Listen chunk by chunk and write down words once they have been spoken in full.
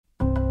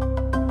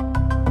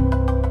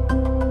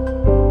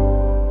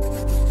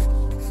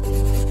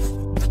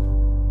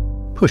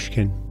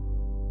Pushkin.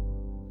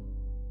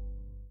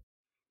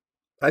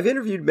 I've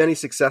interviewed many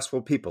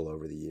successful people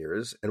over the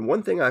years, and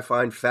one thing I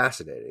find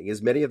fascinating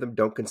is many of them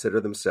don't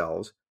consider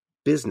themselves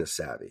business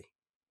savvy.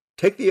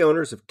 Take the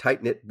owners of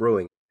Tight Knit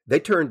Brewing. They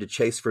turned to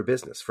Chase for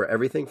Business for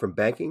everything from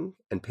banking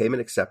and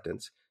payment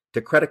acceptance to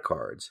credit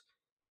cards,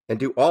 and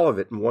do all of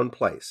it in one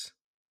place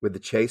with the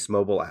Chase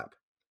mobile app.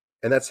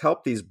 And that's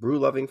helped these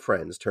brew-loving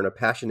friends turn a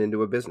passion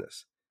into a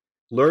business.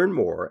 Learn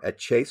more at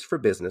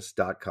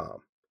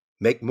chaseforbusiness.com.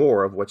 Make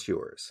more of what's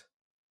yours.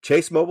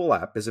 Chase mobile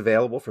app is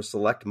available for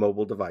select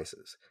mobile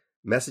devices.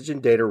 Message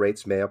and data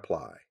rates may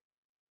apply.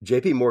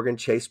 JP Morgan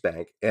Chase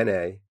Bank,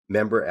 N.A.,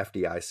 member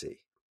FDIC.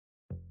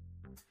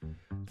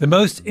 The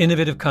most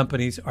innovative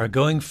companies are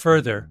going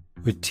further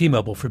with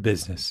T-Mobile for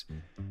Business.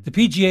 The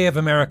PGA of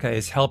America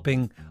is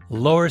helping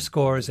lower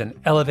scores and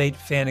elevate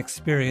fan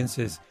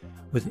experiences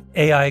with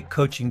AI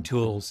coaching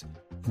tools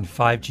and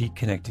 5G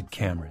connected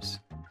cameras.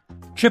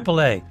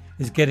 AAA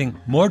is getting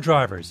more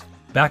drivers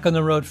back on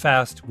the road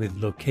fast with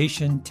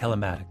location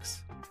telematics.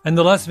 And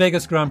the Las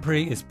Vegas Grand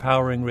Prix is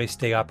powering race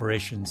day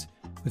operations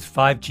with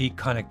 5G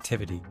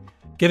connectivity,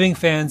 giving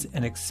fans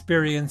an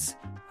experience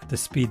at the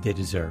speed they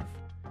deserve.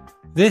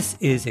 This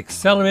is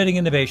accelerating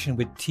innovation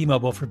with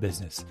T-Mobile for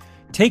Business.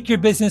 Take your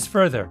business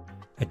further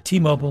at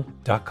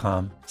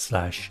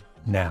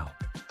T-Mobile.com/now.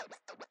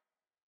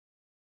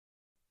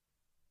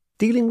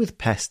 Dealing with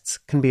pests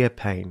can be a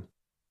pain.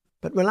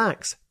 But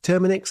relax,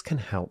 Terminix can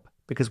help,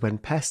 because when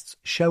pests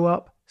show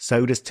up,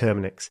 so does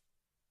Terminix.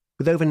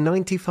 With over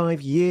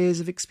 95 years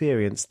of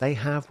experience, they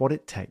have what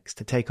it takes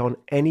to take on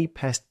any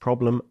pest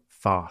problem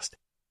fast.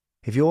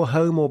 If your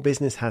home or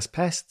business has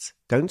pests,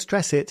 don't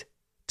stress it,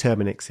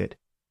 Terminix it.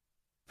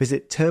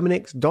 Visit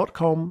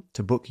Terminix.com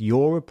to book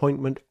your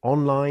appointment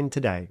online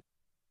today.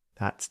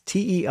 That's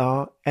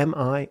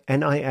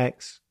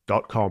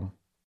Terminix.com.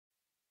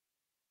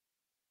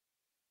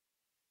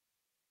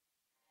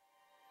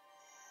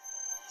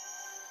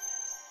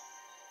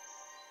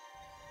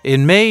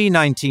 In May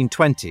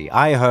 1920,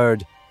 I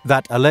heard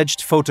that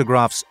alleged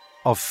photographs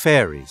of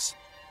fairies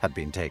had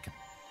been taken.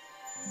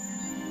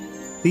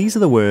 These are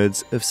the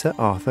words of Sir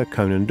Arthur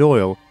Conan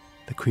Doyle,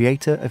 the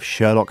creator of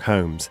Sherlock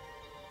Holmes,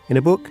 in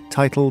a book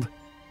titled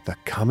The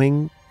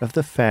Coming of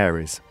the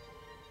Fairies.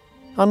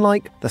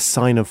 Unlike The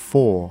Sign of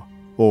Four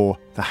or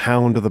The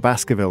Hound of the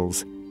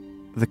Baskervilles,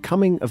 The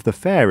Coming of the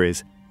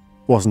Fairies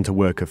wasn't a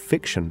work of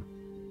fiction.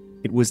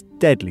 It was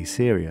deadly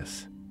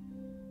serious.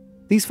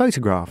 These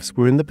photographs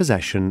were in the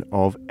possession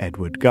of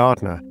Edward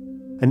Gardner,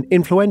 an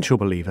influential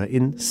believer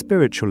in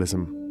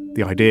spiritualism,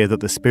 the idea that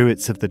the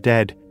spirits of the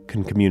dead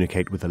can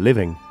communicate with the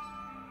living.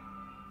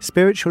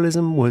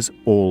 Spiritualism was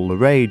all the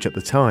rage at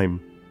the time,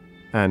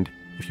 and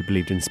if you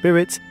believed in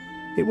spirits,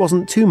 it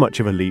wasn't too much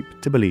of a leap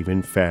to believe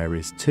in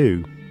fairies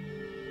too.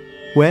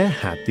 Where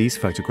had these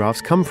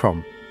photographs come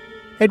from?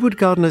 Edward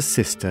Gardner's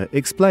sister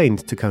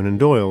explained to Conan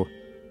Doyle.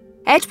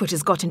 Edward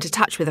has got into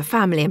touch with a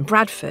family in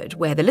Bradford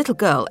where the little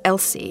girl,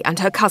 Elsie, and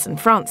her cousin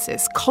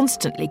Frances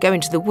constantly go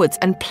into the woods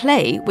and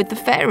play with the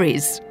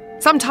fairies.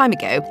 Some time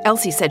ago,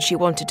 Elsie said she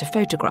wanted to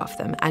photograph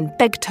them and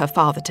begged her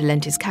father to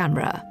lend his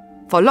camera.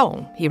 For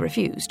long, he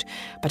refused,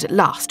 but at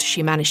last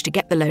she managed to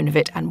get the loan of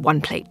it and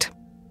one plate.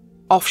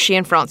 Off she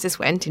and Frances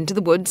went into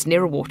the woods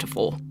near a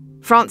waterfall.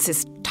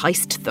 Frances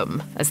ticed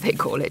them, as they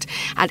call it,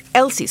 and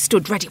Elsie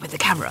stood ready with the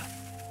camera.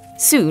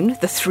 Soon,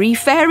 the three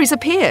fairies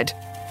appeared,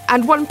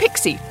 and one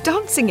pixie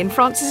dancing in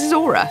Frances's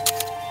aura.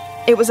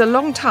 It was a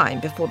long time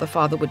before the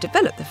father would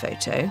develop the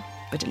photo,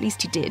 but at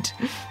least he did.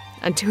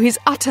 And to his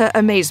utter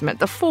amazement,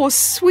 the four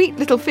sweet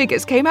little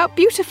figures came out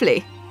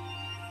beautifully.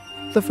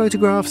 The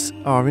photographs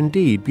are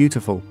indeed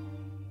beautiful.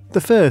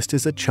 The first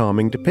is a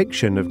charming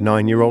depiction of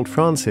 9-year-old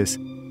Frances,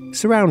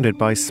 surrounded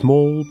by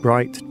small,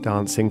 bright,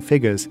 dancing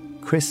figures,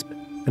 crisp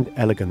and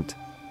elegant.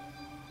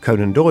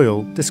 Conan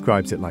Doyle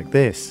describes it like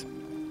this.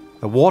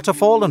 The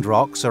waterfall and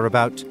rocks are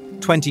about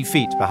 20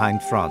 feet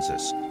behind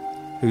Frances,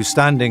 who's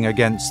standing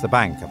against the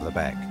bank of the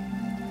beck.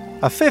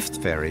 A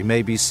fifth fairy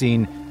may be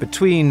seen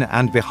between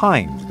and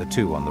behind the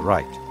two on the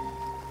right.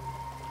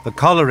 The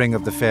colouring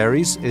of the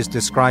fairies is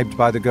described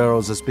by the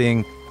girls as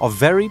being of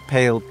very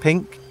pale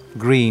pink,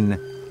 green,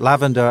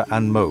 lavender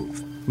and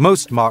mauve,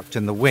 most marked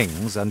in the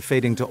wings and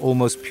fading to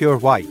almost pure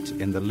white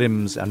in the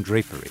limbs and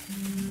drapery.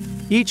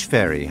 Each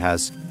fairy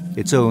has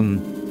its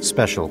own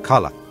special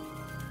colour.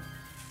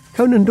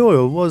 Conan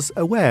Doyle was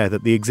aware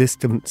that the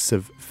existence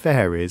of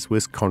fairies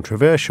was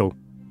controversial,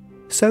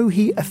 so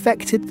he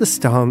affected the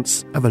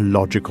stance of a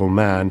logical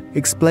man,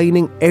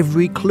 explaining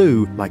every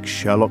clue like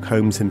Sherlock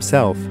Holmes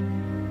himself.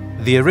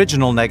 The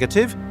original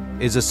negative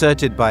is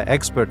asserted by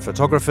expert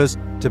photographers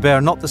to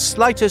bear not the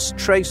slightest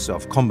trace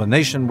of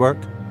combination work,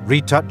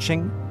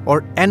 retouching,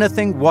 or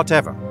anything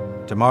whatever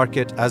to mark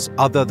it as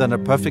other than a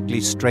perfectly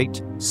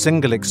straight,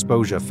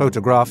 single-exposure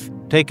photograph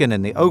taken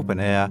in the open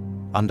air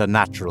under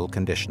natural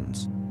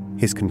conditions.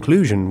 His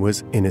conclusion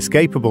was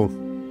inescapable.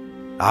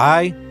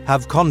 I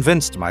have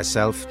convinced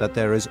myself that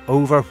there is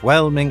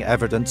overwhelming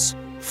evidence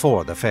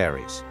for the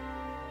fairies.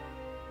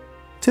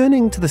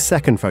 Turning to the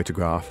second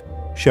photograph,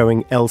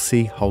 showing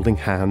Elsie holding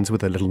hands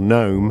with a little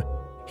gnome,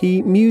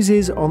 he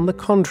muses on the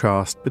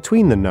contrast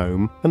between the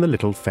gnome and the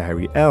little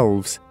fairy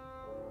elves.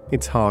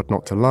 It's hard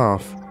not to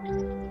laugh.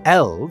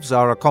 Elves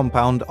are a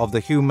compound of the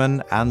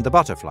human and the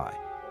butterfly,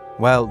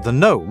 while the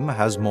gnome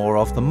has more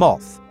of the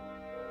moth.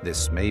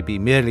 This may be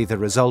merely the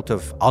result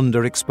of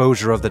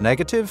underexposure of the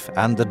negative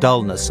and the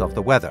dullness of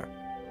the weather.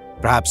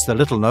 Perhaps the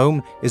little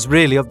gnome is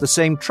really of the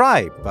same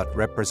tribe but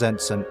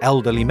represents an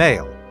elderly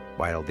male,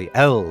 while the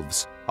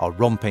elves are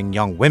romping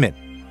young women.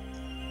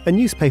 A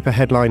newspaper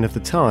headline of the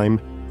time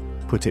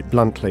put it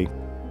bluntly,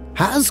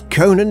 "Has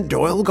Conan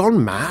Doyle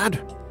gone mad?"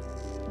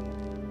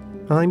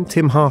 I'm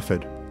Tim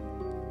Harford,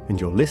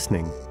 and you're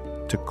listening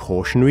to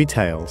Cautionary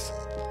Tales.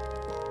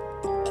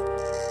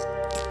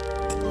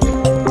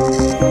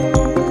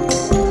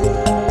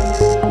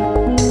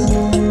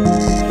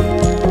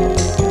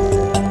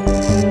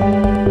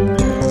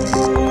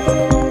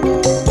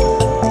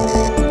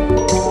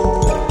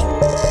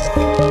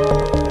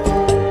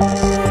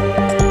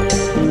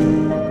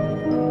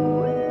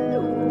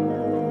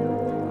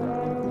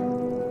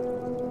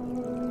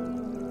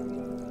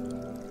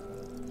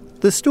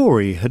 The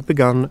story had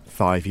begun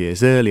 5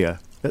 years earlier,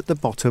 at the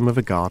bottom of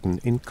a garden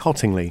in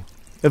Cottingley,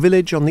 a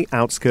village on the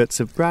outskirts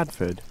of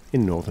Bradford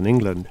in northern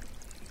England.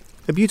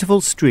 A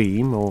beautiful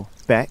stream, or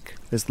beck,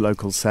 as the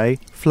locals say,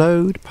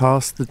 flowed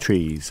past the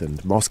trees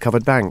and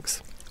moss-covered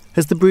banks.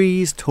 As the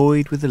breeze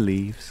toyed with the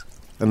leaves,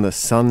 and the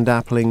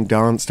sun-dappling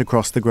danced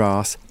across the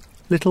grass,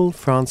 little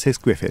Frances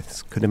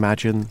Griffiths could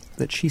imagine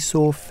that she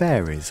saw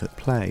fairies at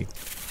play.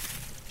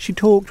 She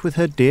talked with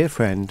her dear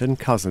friend and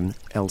cousin,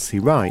 Elsie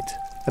Wright,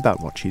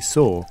 about what she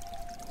saw.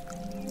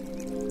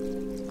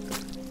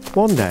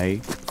 One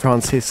day,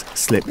 Frances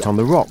slipped on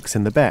the rocks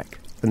in the beck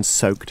and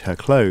soaked her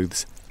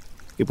clothes.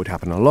 It would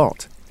happen a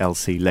lot,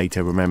 Elsie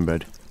later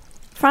remembered.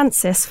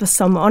 Frances, for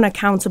some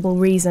unaccountable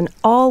reason,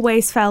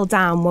 always fell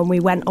down when we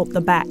went up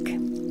the beck.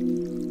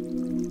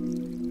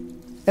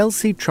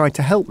 Elsie tried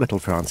to help little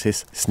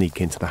Frances sneak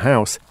into the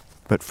house,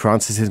 but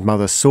Frances's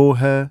mother saw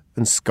her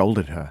and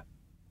scolded her.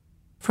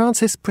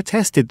 Frances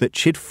protested that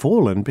she'd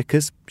fallen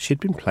because she'd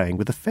been playing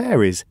with the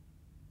fairies.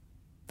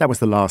 That was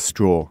the last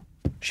straw.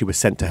 She was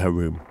sent to her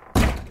room.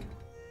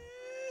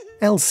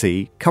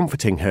 Elsie,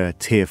 comforting her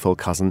tearful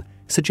cousin,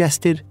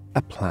 suggested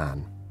a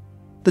plan.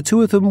 The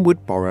two of them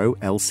would borrow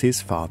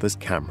Elsie's father's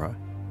camera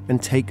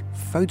and take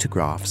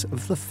photographs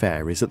of the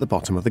fairies at the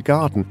bottom of the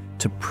garden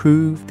to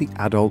prove the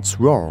adults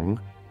wrong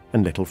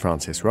and little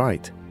Frances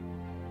right.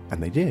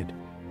 And they did,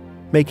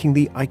 making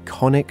the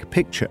iconic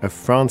picture of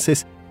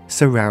Frances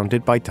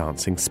surrounded by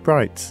dancing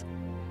sprites.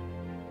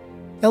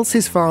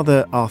 Elsie's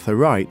father, Arthur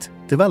Wright,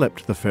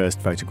 developed the first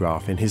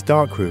photograph in his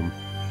darkroom.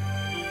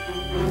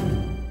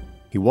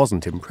 He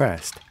wasn't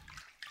impressed.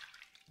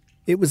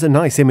 It was a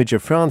nice image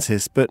of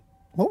Frances, but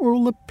what were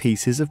all the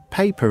pieces of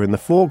paper in the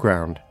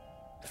foreground?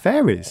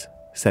 Fairies,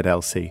 said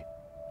Elsie.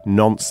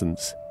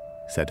 Nonsense,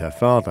 said her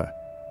father.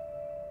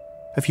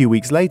 A few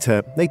weeks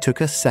later, they took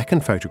a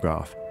second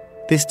photograph,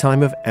 this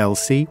time of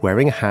Elsie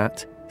wearing a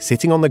hat,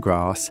 sitting on the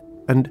grass,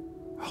 and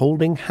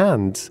holding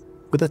hands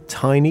with a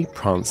tiny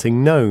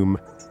prancing gnome.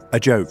 A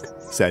joke,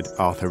 said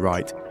Arthur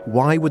Wright.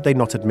 Why would they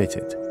not admit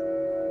it?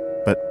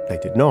 But they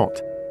did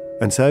not,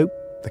 and so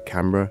the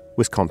camera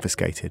was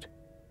confiscated.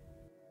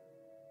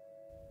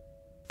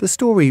 The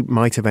story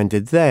might have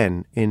ended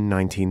then, in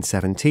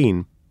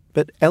 1917,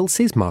 but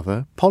Elsie's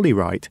mother, Polly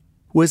Wright,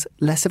 was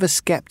less of a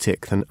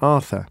skeptic than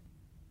Arthur.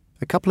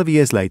 A couple of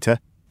years later,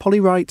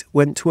 Polly Wright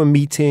went to a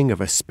meeting of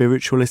a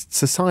spiritualist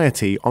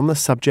society on the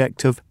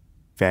subject of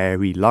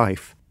fairy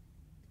life.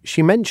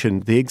 She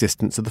mentioned the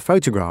existence of the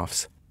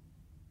photographs.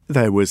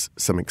 There was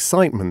some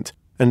excitement,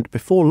 and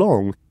before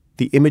long,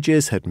 the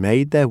images had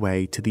made their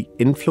way to the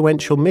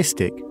influential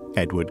mystic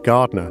Edward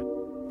Gardner.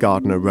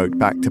 Gardner wrote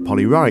back to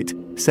Polly Wright,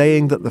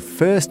 saying that the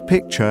first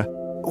picture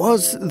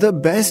was the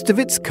best of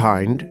its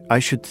kind, I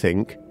should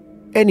think,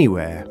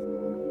 anywhere.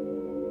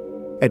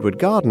 Edward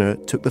Gardner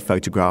took the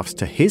photographs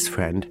to his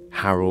friend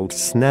Harold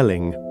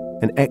Snelling,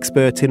 an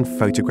expert in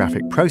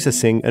photographic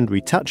processing and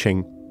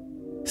retouching.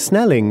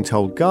 Snelling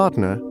told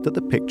Gardner that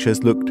the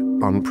pictures looked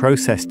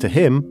unprocessed to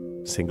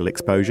him, single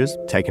exposures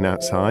taken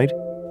outside.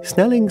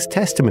 Snelling's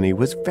testimony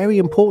was very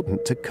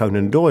important to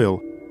Conan Doyle.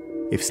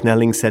 If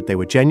Snelling said they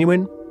were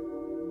genuine,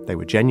 they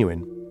were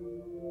genuine.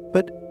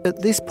 But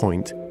at this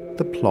point,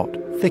 the plot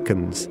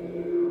thickens.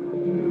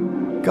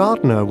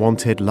 Gardner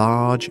wanted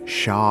large,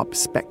 sharp,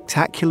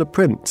 spectacular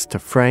prints to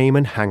frame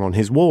and hang on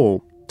his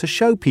wall, to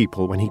show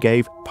people when he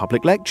gave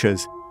public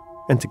lectures,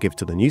 and to give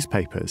to the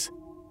newspapers.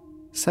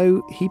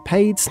 So he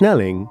paid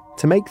Snelling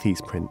to make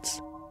these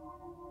prints.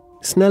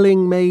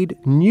 Snelling made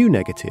new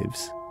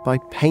negatives by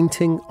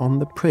painting on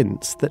the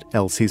prints that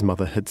Elsie's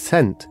mother had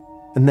sent,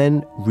 and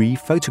then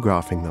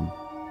re-photographing them.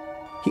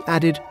 He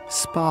added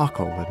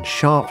sparkle and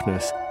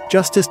sharpness,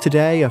 just as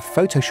today a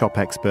Photoshop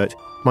expert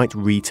might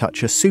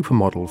retouch a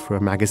supermodel for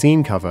a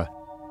magazine cover.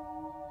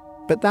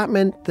 But that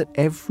meant that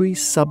every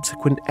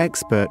subsequent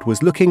expert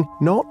was looking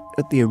not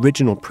at the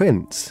original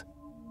prints,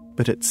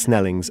 but at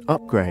Snelling's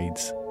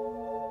upgrades.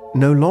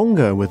 no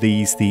longer were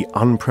these the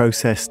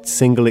unprocessed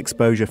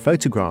single-exposure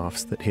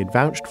photographs that he'd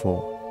vouched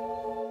for.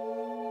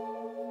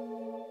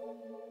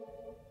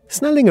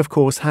 Snelling, of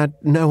course, had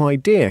no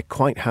idea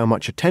quite how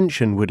much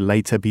attention would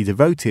later be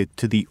devoted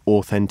to the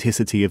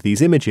authenticity of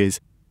these images,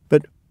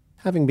 but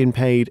having been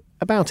paid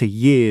about a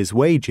year's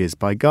wages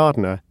by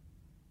Gardner,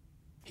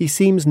 he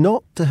seems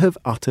not to have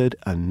uttered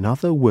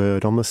another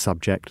word on the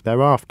subject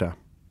thereafter.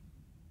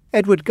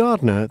 Edward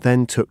Gardner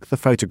then took the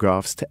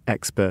photographs to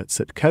experts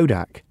at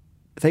Kodak.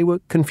 They were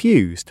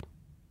confused,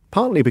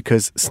 partly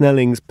because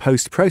Snelling's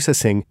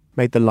post-processing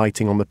made the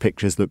lighting on the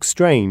pictures look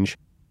strange.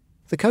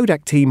 The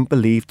Kodak team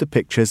believed the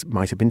pictures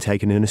might have been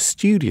taken in a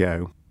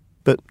studio,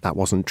 but that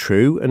wasn't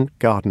true, and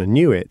Gardner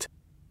knew it.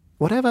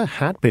 Whatever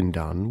had been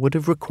done would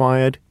have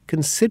required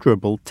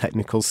considerable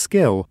technical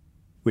skill,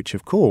 which,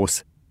 of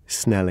course,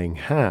 Snelling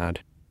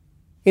had.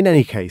 In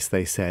any case,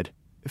 they said,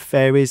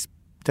 fairies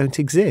don't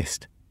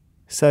exist,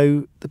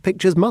 so the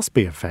pictures must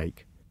be a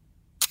fake.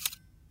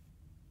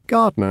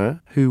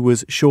 Gardner, who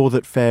was sure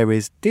that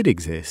fairies did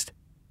exist,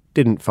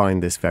 didn't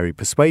find this very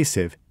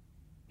persuasive.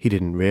 He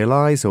didn't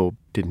realise, or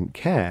didn't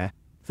care,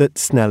 that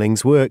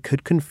Snelling's work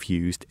had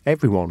confused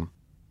everyone.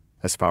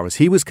 As far as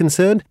he was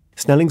concerned,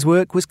 Snelling's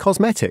work was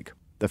cosmetic.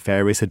 The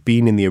fairies had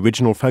been in the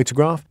original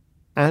photograph,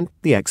 and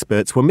the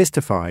experts were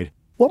mystified.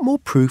 What more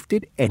proof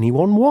did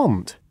anyone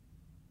want?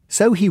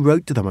 So he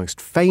wrote to the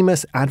most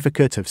famous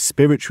advocate of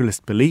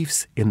spiritualist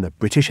beliefs in the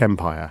British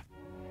Empire,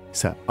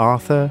 Sir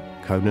Arthur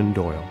Conan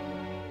Doyle.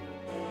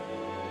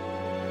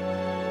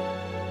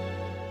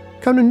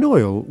 Conan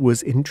Doyle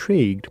was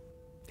intrigued.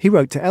 He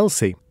wrote to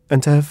Elsie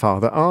and to her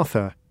father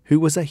Arthur, who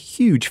was a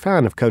huge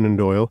fan of Conan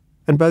Doyle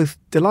and both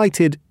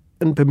delighted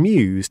and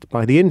bemused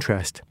by the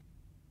interest.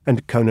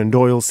 And Conan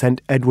Doyle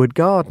sent Edward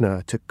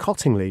Gardner to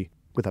Cottingley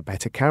with a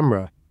better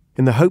camera,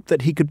 in the hope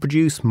that he could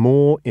produce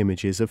more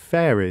images of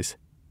fairies.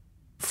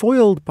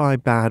 Foiled by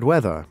bad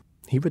weather,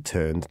 he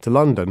returned to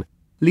London,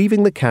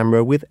 leaving the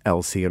camera with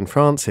Elsie and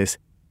Francis,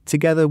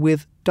 together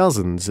with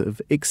dozens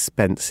of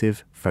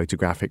expensive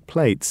photographic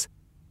plates,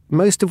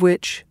 most of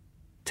which,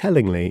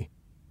 tellingly,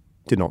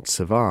 did not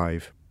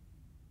survive.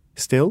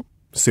 Still,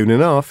 soon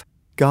enough,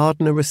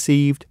 Gardner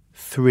received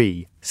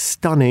 3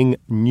 stunning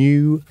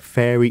new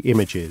fairy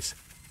images.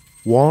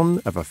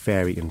 One of a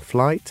fairy in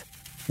flight,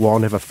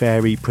 one of a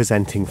fairy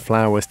presenting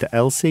flowers to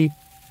Elsie,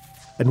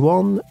 and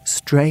one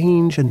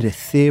strange and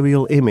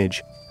ethereal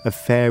image of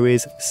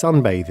fairies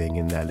sunbathing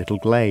in their little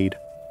glade.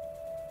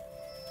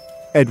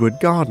 Edward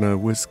Gardner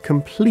was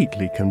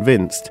completely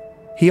convinced.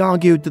 He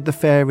argued that the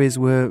fairies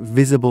were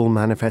visible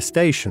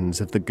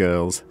manifestations of the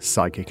girls'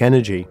 psychic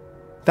energy.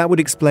 That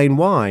would explain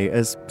why,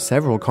 as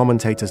several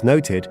commentators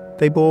noted,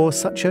 they bore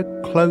such a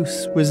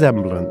close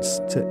resemblance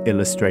to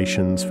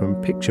illustrations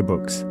from picture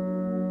books.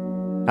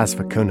 As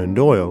for Conan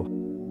Doyle,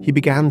 he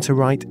began to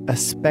write a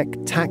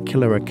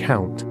spectacular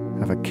account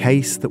of a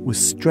case that was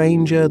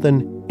stranger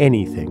than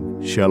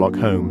anything Sherlock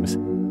Holmes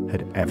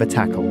had ever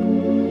tackled.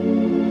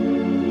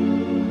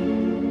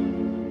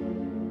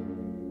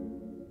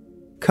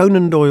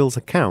 Conan Doyle's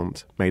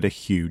account made a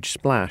huge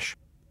splash.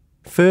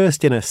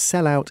 First in a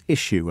sellout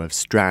issue of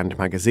Strand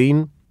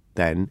magazine,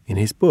 then in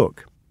his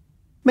book.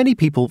 Many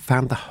people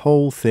found the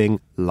whole thing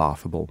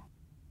laughable.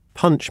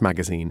 Punch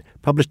magazine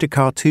published a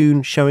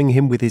cartoon showing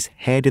him with his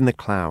head in the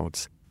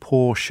clouds,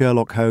 poor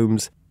Sherlock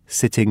Holmes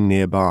sitting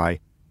nearby,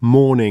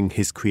 mourning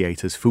his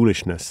creator's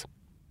foolishness.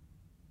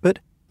 But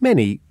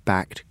many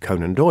backed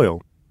Conan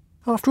Doyle.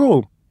 After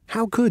all,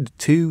 how could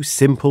 2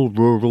 simple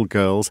rural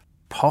girls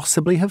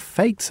possibly have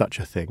faked such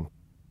a thing?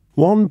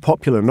 One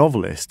popular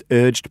novelist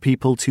urged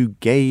people to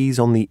gaze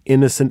on the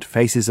innocent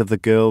faces of the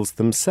girls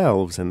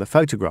themselves in the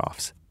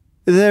photographs.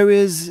 There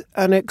is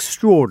an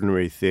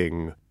extraordinary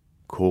thing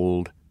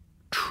called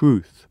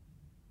truth,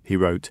 he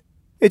wrote.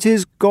 It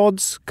is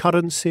God's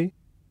currency,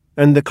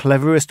 and the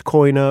cleverest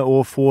coiner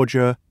or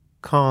forger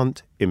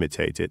can't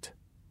imitate it.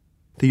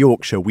 The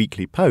Yorkshire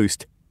Weekly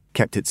Post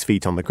kept its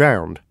feet on the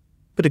ground,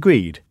 but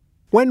agreed.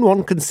 When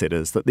one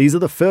considers that these are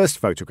the first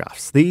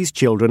photographs these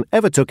children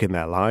ever took in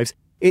their lives,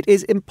 it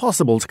is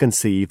impossible to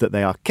conceive that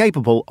they are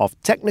capable of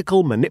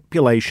technical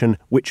manipulation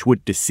which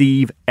would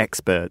deceive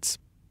experts.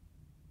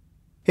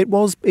 It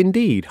was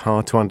indeed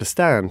hard to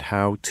understand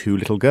how 2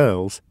 little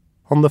girls,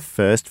 on the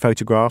first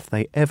photograph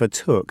they ever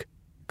took,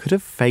 could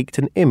have faked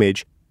an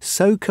image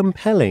so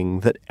compelling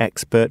that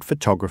expert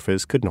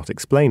photographers could not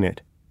explain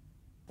it.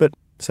 But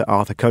Sir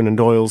Arthur Conan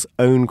Doyle's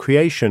own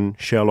creation,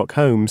 Sherlock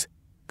Holmes,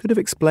 could have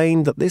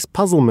explained that this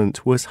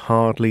puzzlement was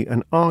hardly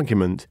an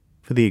argument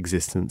for the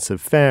existence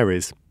of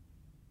fairies.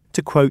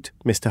 To quote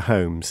Mr.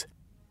 Holmes,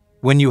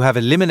 "When you have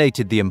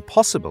eliminated the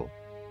impossible,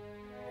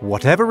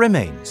 whatever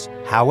remains,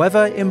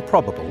 however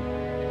improbable,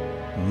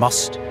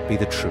 must be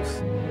the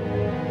truth."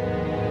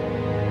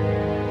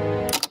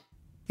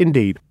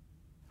 Indeed,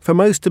 for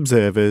most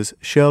observers,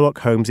 Sherlock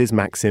Holmes's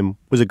maxim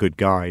was a good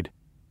guide.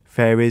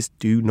 Fairies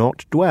do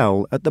not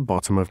dwell at the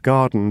bottom of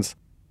gardens,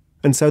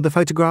 and so the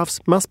photographs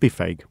must be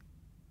fake.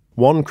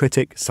 One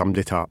critic summed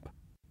it up.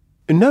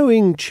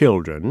 Knowing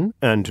children,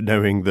 and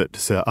knowing that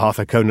Sir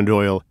Arthur Conan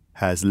Doyle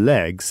has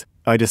legs,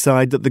 I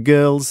decide that the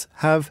girls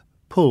have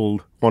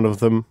pulled one of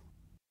them.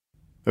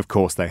 Of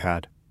course they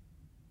had.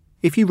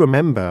 If you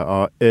remember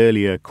our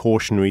earlier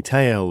cautionary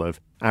tale of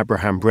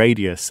Abraham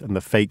Bradius and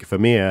the fake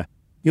Vermeer,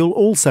 you'll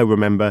also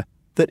remember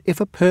that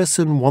if a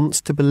person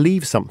wants to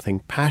believe something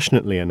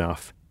passionately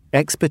enough,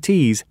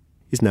 expertise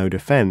is no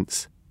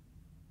defence.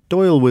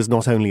 Doyle was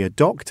not only a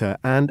doctor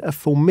and a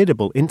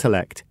formidable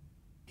intellect,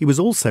 he was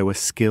also a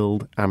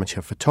skilled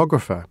amateur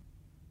photographer.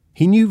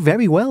 He knew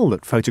very well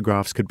that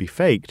photographs could be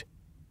faked,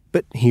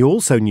 but he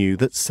also knew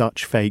that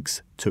such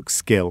fakes took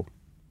skill.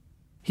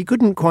 He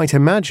couldn't quite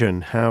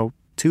imagine how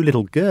two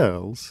little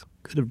girls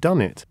could have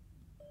done it.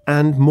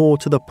 And more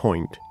to the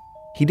point,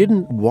 he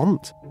didn't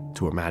want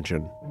to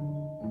imagine.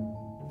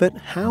 But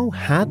how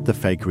had the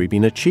fakery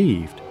been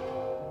achieved?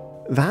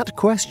 That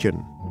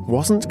question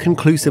wasn't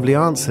conclusively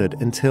answered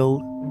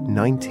until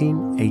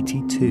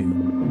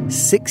 1982,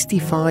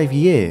 65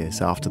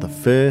 years after the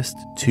first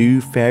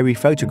two fairy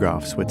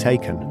photographs were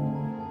taken.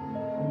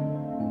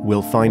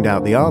 We'll find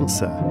out the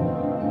answer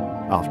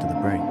after the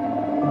break.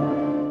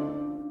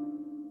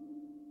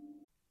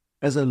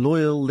 As a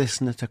loyal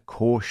listener to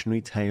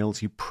cautionary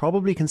tales, you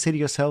probably consider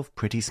yourself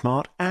pretty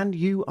smart, and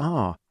you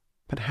are.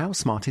 But how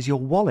smart is your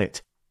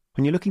wallet?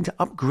 When you're looking to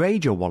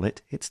upgrade your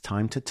wallet, it's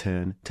time to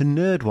turn to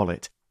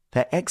NerdWallet.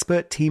 Their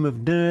expert team of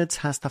nerds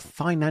has the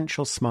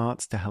financial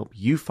smarts to help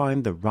you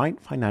find the right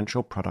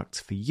financial products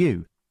for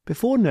you.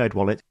 Before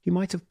NerdWallet, you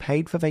might have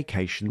paid for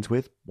vacations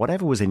with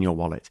whatever was in your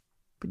wallet,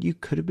 but you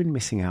could have been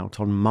missing out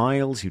on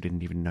miles you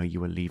didn't even know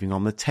you were leaving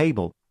on the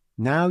table.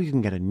 Now you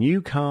can get a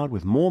new card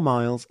with more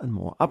miles and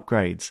more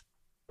upgrades.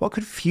 What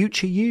could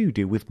future you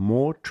do with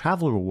more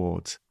travel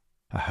rewards?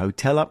 A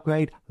hotel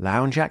upgrade,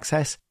 lounge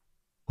access?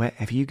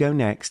 Wherever you go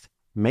next,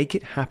 make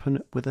it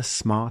happen with a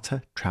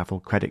smarter travel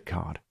credit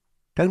card.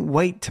 Don't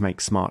wait to make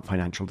smart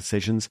financial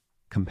decisions.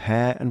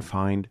 Compare and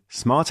find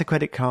smarter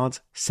credit cards,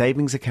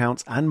 savings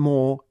accounts, and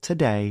more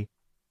today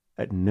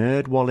at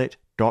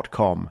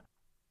nerdwallet.com.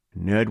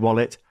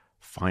 NerdWallet,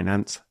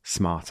 finance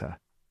smarter.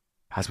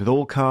 As with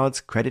all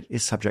cards, credit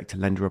is subject to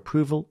lender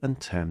approval and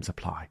terms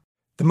apply.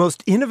 The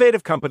most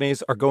innovative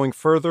companies are going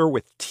further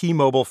with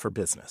T-Mobile for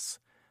Business.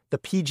 The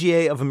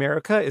PGA of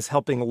America is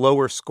helping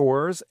lower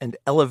scores and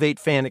elevate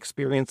fan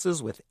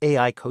experiences with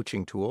AI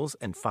coaching tools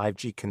and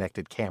 5G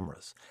connected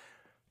cameras.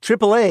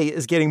 AAA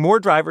is getting more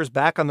drivers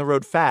back on the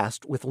road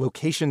fast with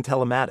location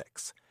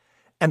telematics.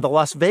 And the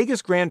Las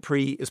Vegas Grand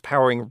Prix is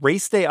powering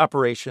race day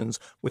operations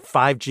with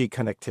 5G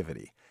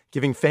connectivity,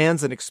 giving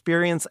fans an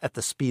experience at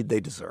the speed they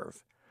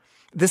deserve.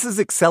 This is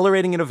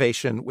accelerating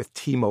innovation with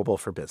T-Mobile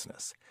for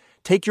Business.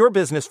 Take your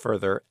business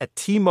further at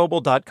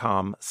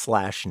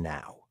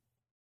T-Mobile.com/now.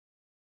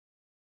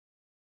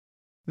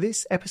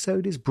 This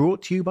episode is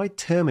brought to you by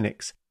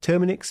Terminix.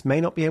 Terminix may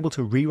not be able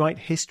to rewrite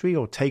history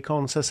or take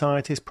on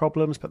society's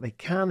problems, but they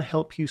can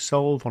help you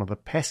solve one of the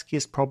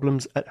peskiest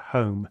problems at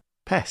home.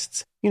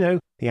 Pests. You know,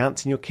 the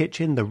ants in your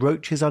kitchen, the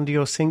roaches under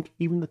your sink,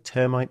 even the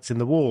termites in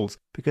the walls.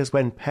 Because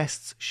when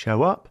pests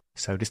show up,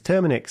 so does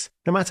Terminix.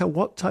 No matter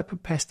what type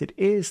of pest it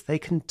is, they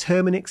can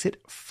Terminix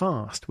it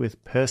fast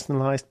with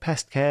personalised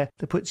pest care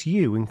that puts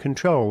you in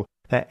control.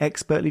 Their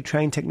expertly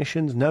trained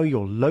technicians know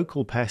your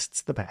local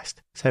pests the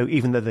best. So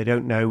even though they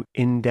don't know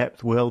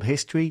in-depth world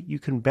history, you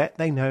can bet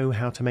they know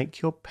how to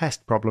make your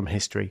pest problem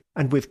history.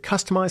 And with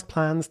customized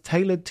plans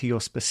tailored to your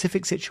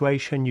specific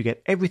situation, you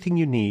get everything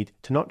you need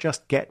to not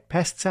just get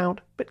pests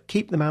out, but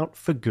keep them out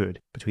for good.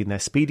 Between their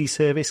speedy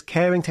service,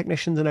 caring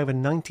technicians, and over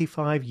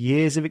 95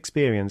 years of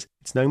experience,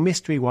 it's no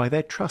mystery why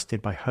they're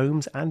trusted by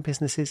homes and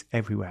businesses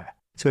everywhere.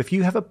 So if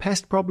you have a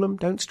pest problem,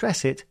 don't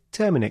stress it,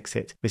 Terminix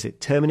it. Visit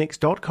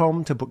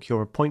Terminix.com to book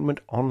your appointment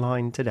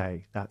online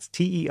today. That's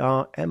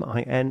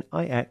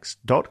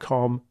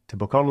Terminix.com to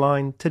book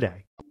online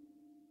today.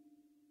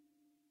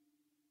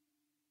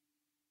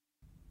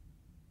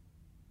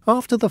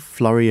 After the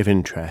flurry of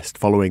interest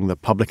following the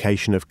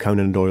publication of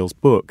Conan Doyle's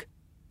book,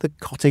 the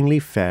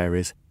Cottingley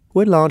Fairies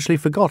were largely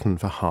forgotten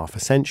for half a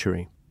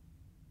century.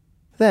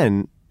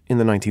 Then, in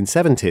the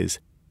 1970s,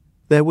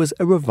 there was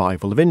a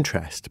revival of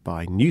interest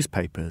by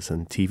newspapers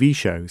and TV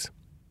shows.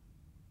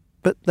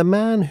 But the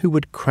man who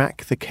would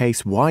crack the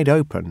case wide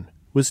open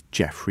was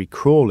Geoffrey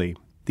Crawley,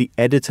 the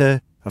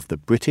editor of the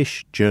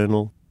British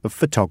Journal of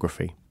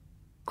Photography.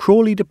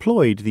 Crawley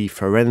deployed the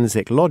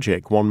forensic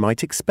logic one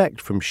might expect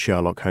from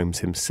Sherlock Holmes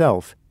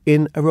himself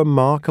in a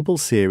remarkable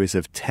series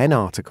of 10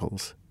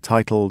 articles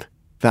titled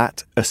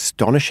That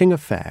Astonishing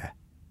Affair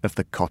of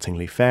the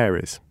Cottingley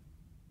Fairies.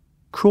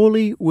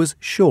 Crawley was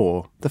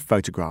sure the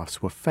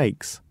photographs were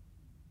fakes.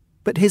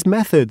 But his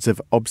methods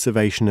of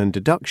observation and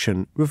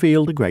deduction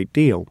revealed a great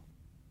deal.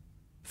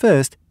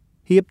 First,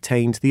 he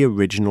obtained the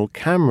original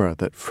camera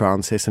that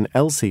Francis and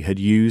Elsie had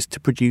used to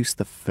produce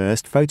the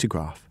first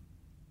photograph,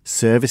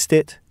 serviced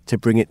it to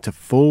bring it to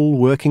full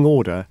working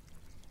order,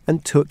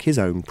 and took his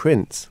own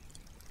prints.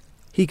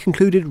 He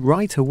concluded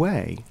right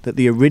away that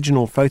the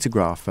original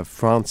photograph of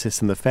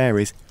Francis and the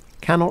fairies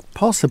cannot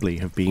possibly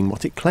have been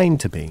what it claimed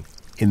to be.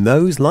 In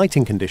those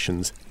lighting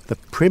conditions, the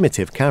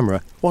primitive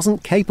camera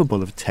wasn't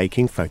capable of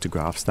taking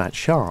photographs that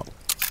sharp.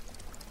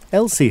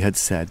 Elsie had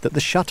said that the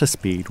shutter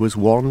speed was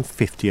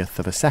 1/50th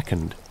of a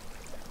second,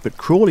 but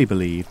Crawley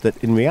believed that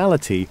in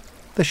reality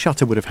the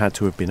shutter would have had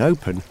to have been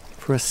open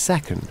for a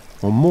second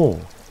or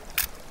more.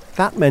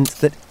 That meant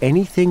that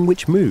anything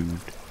which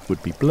moved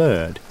would be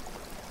blurred,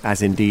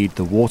 as indeed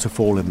the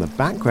waterfall in the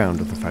background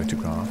of the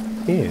photograph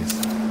is.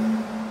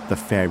 The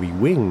fairy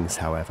wings,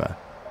 however,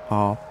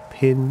 are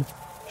pin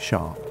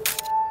sharp.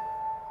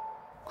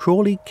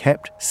 Crawley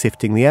kept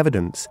sifting the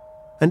evidence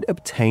and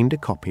obtained a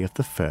copy of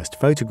the first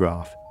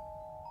photograph.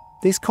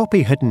 This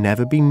copy had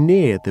never been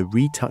near the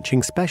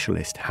retouching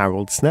specialist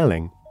Harold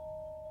Snelling.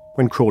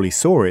 When Crawley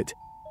saw it,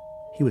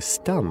 he was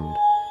stunned.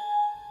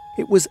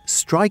 It was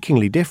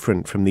strikingly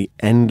different from the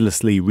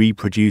endlessly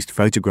reproduced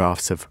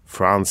photographs of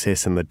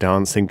Francis and the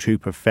dancing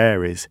troupe of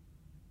fairies.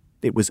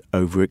 It was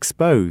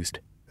overexposed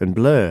and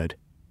blurred.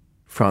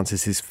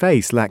 Francis's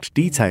face lacked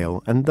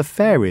detail, and the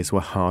fairies were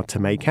hard to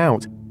make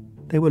out.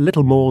 They were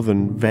little more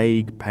than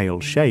vague,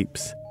 pale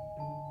shapes.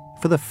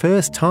 For the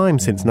first time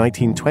since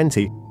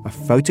 1920, a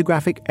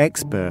photographic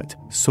expert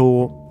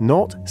saw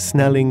not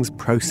Snelling's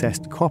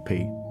processed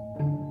copy,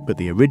 but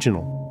the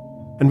original,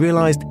 and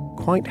realised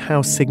quite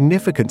how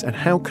significant and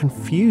how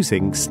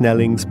confusing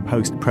Snelling's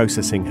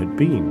post-processing had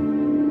been.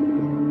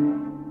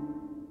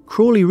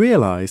 Crawley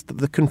realised that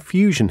the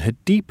confusion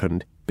had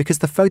deepened because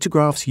the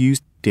photographs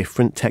used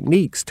different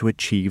techniques to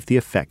achieve the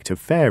effect of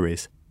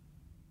fairies.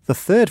 The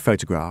third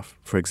photograph,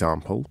 for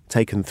example,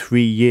 taken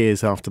 3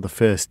 years after the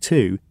first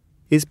two,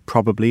 is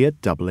probably a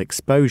double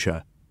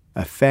exposure,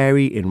 a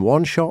fairy in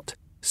one shot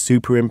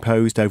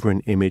superimposed over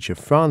an image of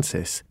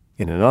Francis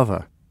in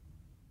another.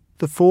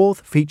 The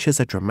fourth features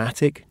a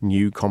dramatic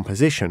new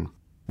composition,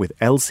 with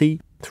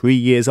Elsie, 3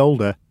 years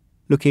older,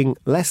 looking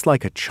less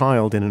like a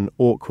child in an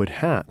awkward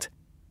hat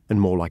and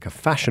more like a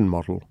fashion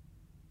model.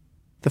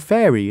 The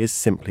fairy is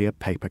simply a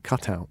paper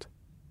cutout.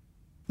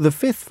 The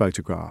fifth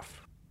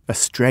photograph, a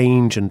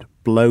strange and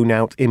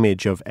blown-out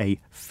image of a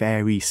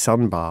fairy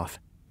sunbath,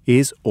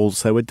 is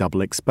also a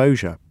double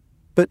exposure,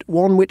 but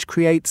one which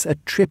creates a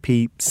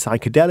trippy,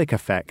 psychedelic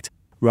effect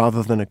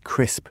rather than a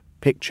crisp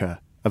picture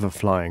of a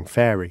flying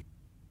fairy.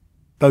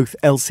 Both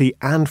Elsie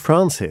and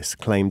Francis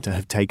claimed to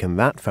have taken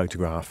that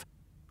photograph.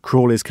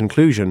 Crawley's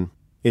conclusion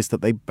is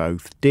that they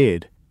both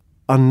did,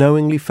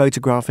 unknowingly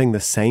photographing the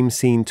same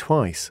scene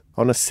twice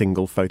on a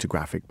single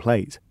photographic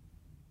plate.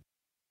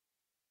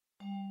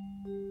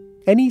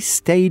 Any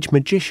stage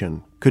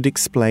magician could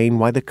explain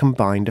why the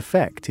combined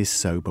effect is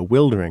so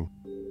bewildering.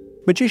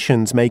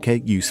 Magicians make a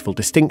useful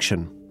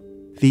distinction.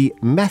 The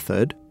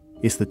method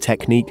is the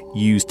technique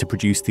used to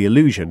produce the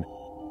illusion,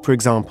 for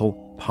example,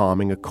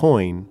 palming a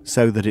coin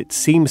so that it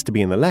seems to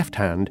be in the left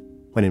hand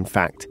when in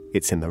fact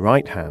it's in the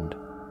right hand.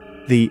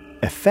 The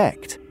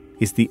effect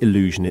is the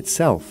illusion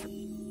itself.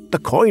 The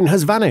coin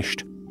has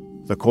vanished.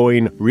 The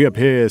coin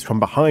reappears from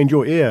behind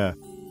your ear.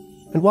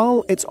 And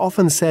while it's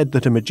often said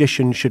that a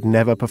magician should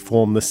never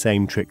perform the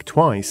same trick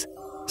twice,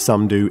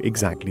 some do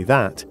exactly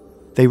that.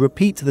 They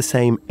repeat the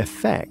same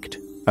effect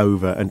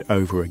over and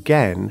over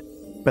again,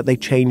 but they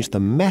change the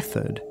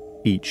method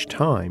each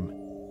time.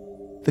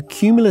 The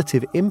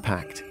cumulative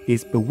impact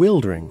is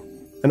bewildering,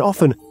 and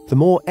often the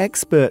more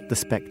expert the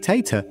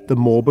spectator, the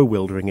more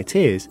bewildering it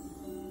is.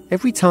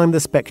 Every time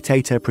the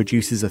spectator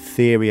produces a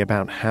theory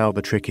about how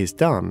the trick is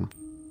done,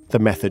 the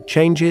method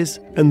changes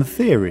and the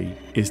theory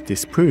is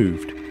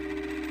disproved.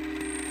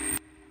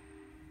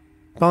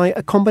 By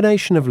a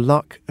combination of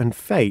luck and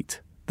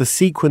fate, the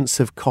sequence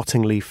of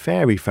Cottingley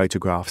fairy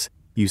photographs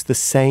use the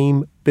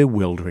same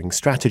bewildering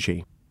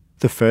strategy.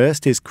 The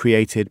first is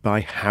created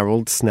by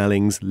Harold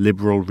Snelling's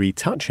liberal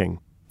retouching.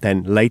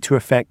 Then later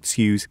effects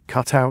use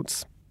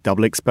cutouts,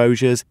 double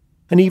exposures,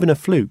 and even a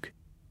fluke.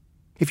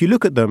 If you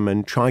look at them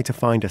and try to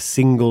find a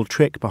single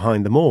trick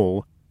behind them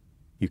all,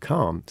 you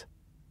can't.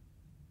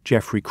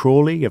 Geoffrey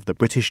Crawley of the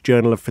British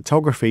Journal of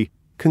Photography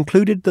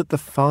concluded that the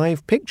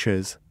 5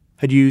 pictures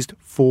had used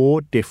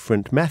 4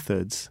 different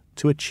methods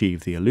to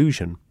achieve the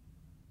illusion.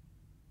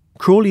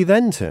 Crawley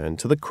then turned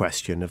to the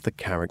question of the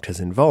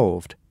characters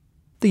involved.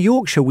 The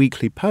Yorkshire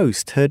Weekly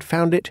Post had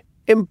found it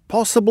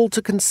impossible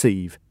to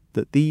conceive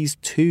that these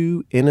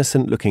 2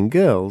 innocent-looking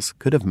girls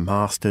could have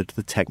mastered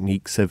the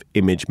techniques of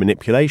image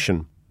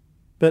manipulation.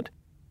 But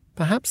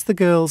perhaps the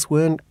girls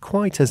weren't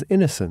quite as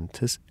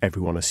innocent as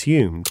everyone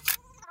assumed.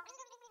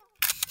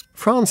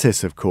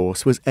 Francis, of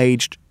course, was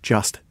aged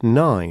just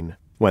 9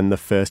 when the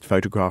first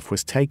photograph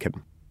was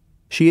taken.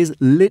 She is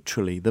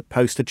literally the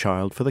poster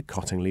child for the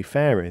Cottingley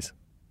fairies.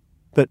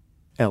 But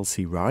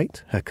Elsie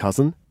Wright, her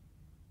cousin?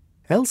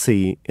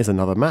 Elsie is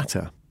another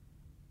matter.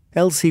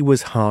 Elsie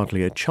was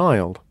hardly a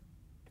child.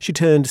 She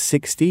turned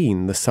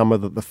 16 the summer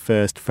that the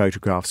first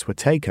photographs were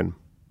taken.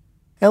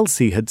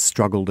 Elsie had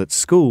struggled at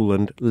school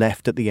and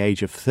left at the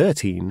age of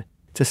 13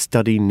 to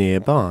study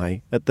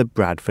nearby at the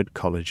Bradford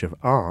College of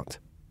Art.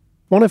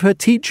 One of her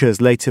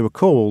teachers later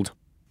recalled,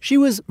 "She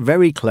was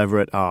very clever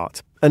at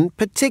art, and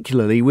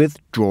particularly with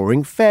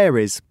drawing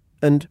fairies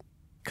and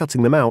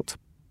cutting them out."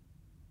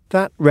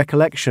 That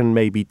recollection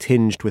may be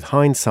tinged with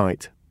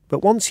hindsight,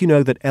 but once you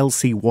know that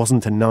Elsie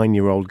wasn't a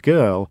 9-year-old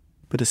girl,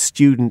 but a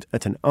student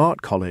at an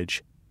art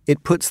college,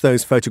 it puts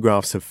those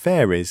photographs of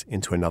fairies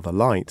into another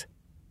light.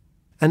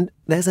 And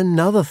there's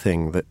another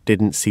thing that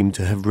didn't seem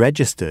to have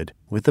registered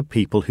with the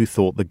people who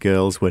thought the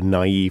girls were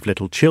naive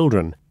little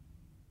children.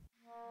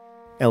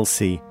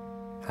 Elsie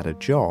had a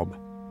job.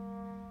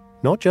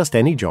 Not just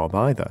any job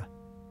either.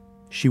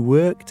 She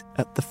worked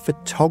at the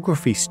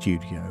photography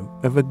studio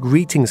of a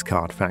greetings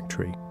card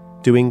factory,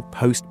 doing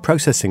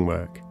post-processing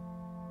work.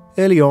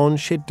 Early on,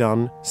 she'd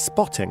done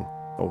spotting,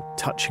 or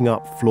touching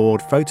up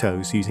flawed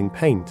photos using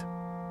paint.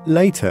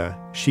 Later,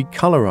 she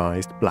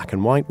colorized black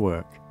and white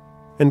work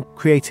and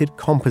created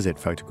composite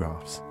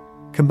photographs,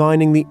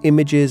 combining the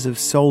images of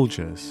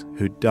soldiers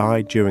who'd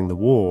died during the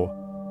war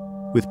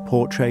with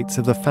portraits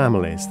of the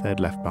families they'd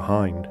left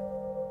behind.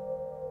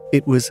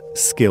 It was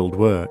skilled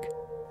work.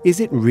 Is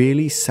it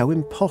really so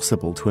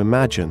impossible to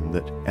imagine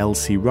that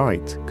Elsie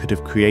Wright could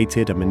have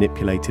created a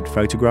manipulated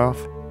photograph?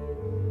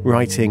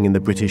 Writing in the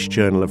British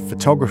Journal of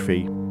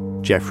Photography,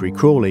 Geoffrey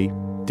Crawley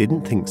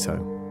didn't think so.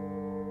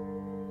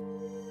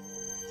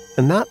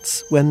 And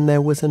that's when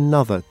there was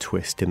another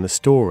twist in the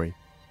story.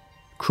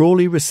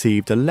 Crawley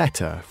received a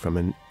letter from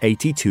an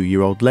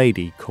 82-year-old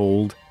lady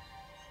called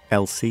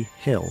Elsie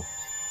Hill,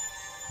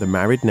 the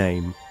married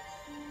name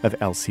of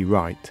Elsie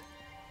Wright.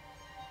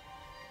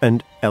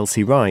 And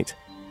Elsie Wright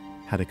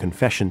had a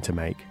confession to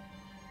make.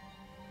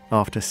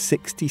 After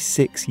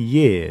 66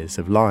 years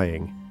of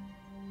lying,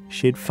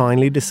 she'd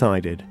finally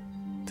decided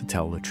to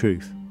tell the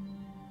truth.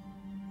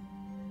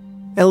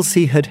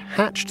 Elsie had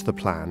hatched the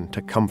plan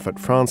to comfort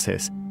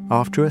Frances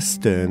after a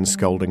stern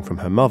scolding from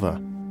her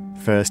mother.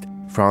 First,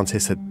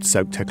 Frances had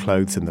soaked her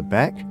clothes in the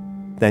beck.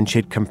 Then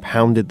she'd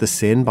compounded the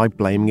sin by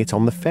blaming it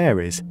on the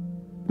fairies.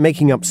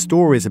 Making up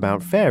stories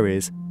about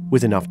fairies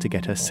was enough to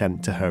get her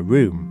sent to her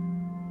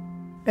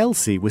room.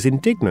 Elsie was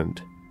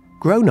indignant.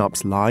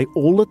 Grown-ups lie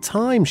all the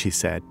time, she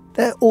said.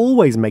 They're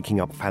always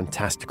making up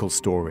fantastical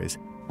stories.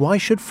 Why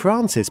should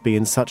Frances be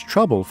in such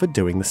trouble for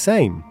doing the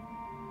same?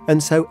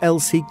 And so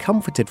Elsie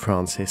comforted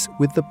Frances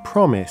with the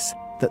promise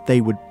that they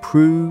would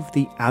prove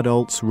the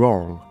adults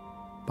wrong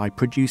by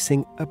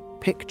producing a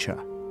picture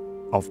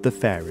of the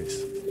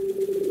fairies.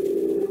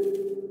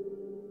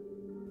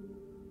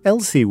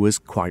 Elsie was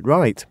quite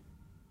right.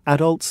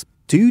 Adults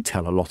do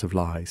tell a lot of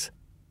lies.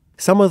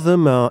 Some of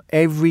them are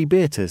every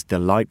bit as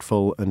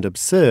delightful and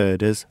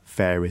absurd as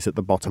fairies at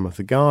the bottom of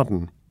the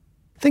garden.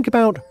 Think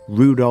about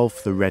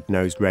Rudolph the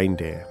Red-Nosed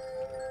Reindeer.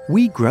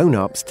 We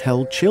grown-ups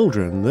tell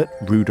children that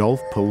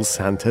Rudolph pulls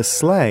Santa's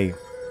sleigh,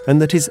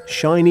 and that his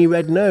shiny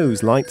red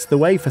nose lights the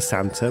way for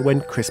Santa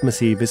when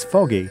Christmas Eve is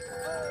foggy.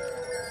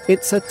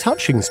 It's a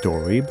touching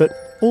story, but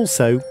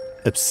also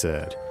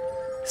absurd.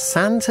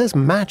 Santa's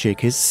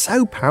magic is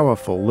so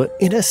powerful that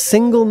in a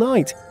single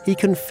night he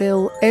can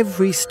fill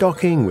every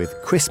stocking with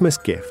Christmas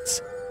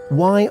gifts.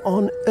 Why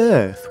on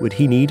earth would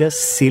he need a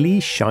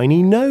silly,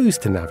 shiny nose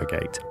to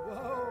navigate?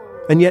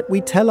 And yet we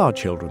tell our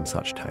children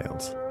such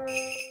tales.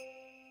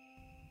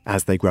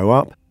 As they grow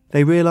up,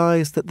 they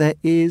realise that there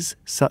is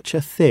such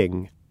a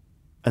thing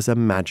as a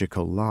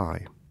magical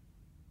lie.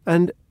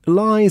 And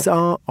lies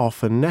are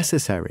often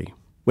necessary,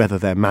 whether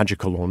they're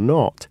magical or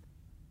not.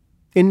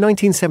 In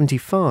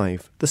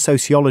 1975, the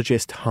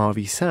sociologist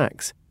Harvey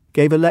Sachs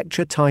gave a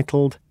lecture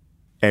titled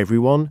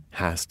 "Everyone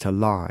Has to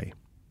Lie,"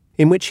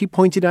 in which he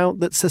pointed out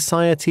that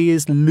society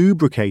is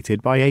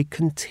lubricated by a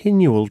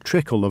continual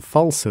trickle of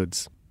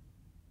falsehoods.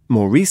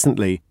 More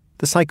recently,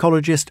 the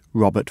psychologist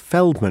Robert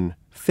Feldman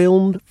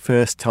filmed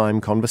first-time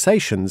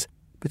conversations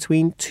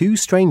between two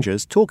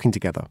strangers talking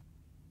together.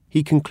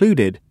 He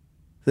concluded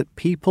that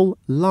people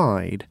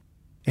lied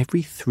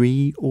every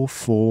 3 or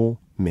 4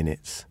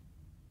 minutes.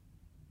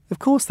 Of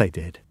course they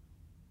did.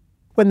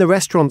 When the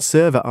restaurant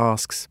server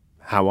asks,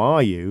 "How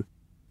are you?"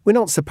 we're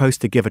not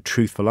supposed to give a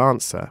truthful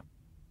answer.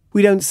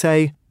 We don't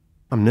say,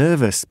 "I'm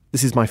nervous.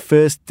 This is my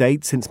first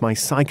date since my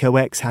psycho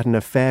ex had an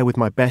affair with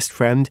my best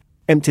friend,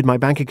 emptied my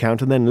bank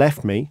account and then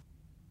left me."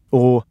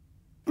 Or,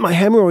 "My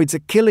hemorrhoids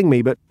are killing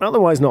me, but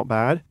otherwise not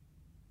bad."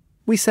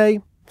 We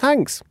say,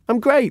 "Thanks, I'm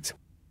great."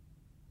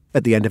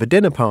 At the end of a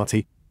dinner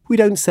party, we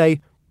don't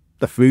say,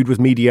 "The food was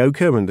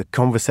mediocre and the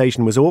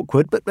conversation was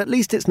awkward, but at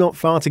least it's not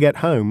far to get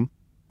home."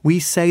 We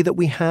say that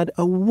we had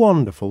a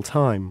wonderful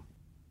time.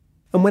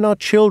 And when our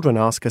children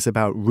ask us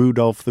about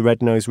Rudolph the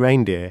Red-Nosed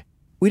Reindeer,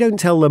 we don't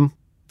tell them,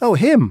 "Oh,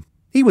 him.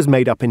 He was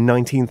made up in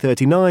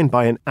 1939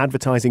 by an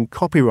advertising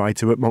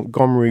copywriter at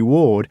Montgomery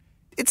Ward.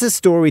 It's a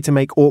story to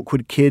make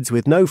awkward kids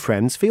with no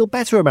friends feel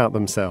better about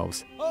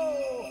themselves."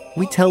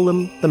 We tell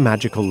them the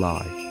magical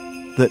lie,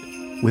 that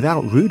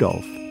without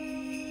Rudolph,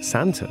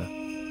 Santa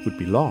would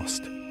be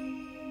lost.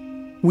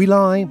 We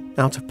lie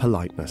out of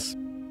politeness.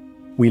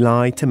 We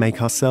lie to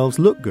make ourselves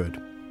look good.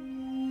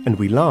 And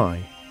we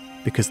lie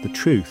because the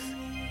truth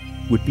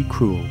would be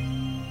cruel.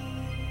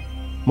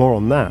 More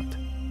on that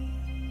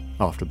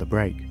after the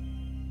break.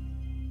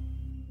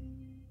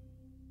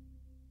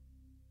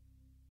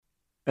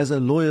 As a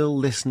loyal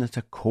listener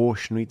to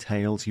cautionary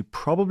tales, you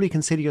probably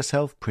consider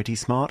yourself pretty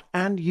smart,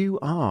 and you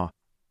are.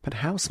 But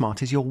how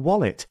smart is your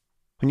wallet?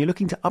 When you're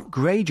looking to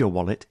upgrade your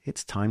wallet,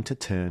 it's time to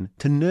turn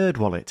to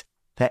NerdWallet.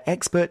 Their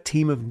expert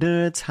team of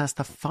nerds has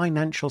the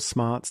financial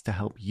smarts to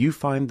help you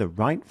find the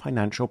right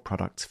financial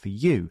products for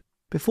you.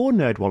 Before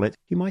NerdWallet,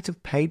 you might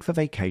have paid for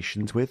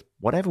vacations with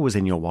whatever was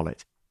in your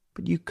wallet,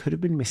 but you could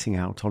have been missing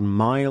out on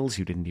miles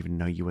you didn't even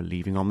know you were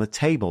leaving on the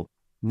table.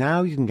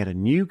 Now you can get a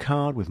new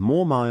card with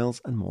more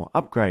miles and more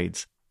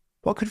upgrades.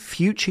 What could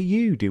future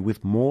you do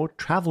with more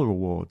travel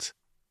rewards?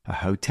 A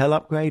hotel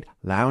upgrade,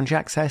 lounge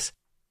access?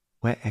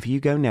 Wherever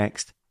you go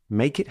next,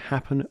 make it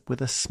happen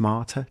with a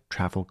smarter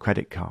travel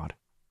credit card.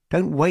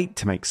 Don't wait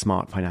to make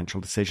smart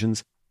financial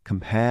decisions.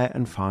 Compare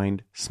and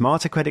find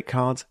smarter credit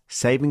cards,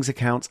 savings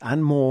accounts,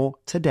 and more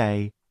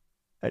today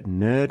at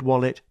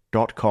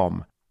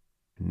nerdwallet.com.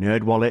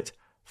 NerdWallet,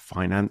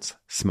 finance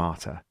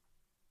smarter.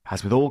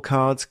 As with all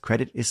cards,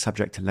 credit is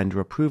subject to lender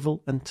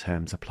approval and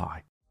terms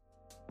apply.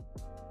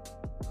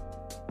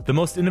 The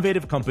most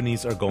innovative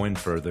companies are going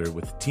further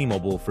with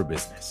T-Mobile for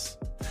Business.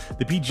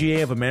 The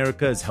PGA of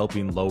America is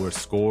helping lower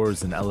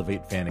scores and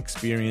elevate fan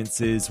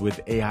experiences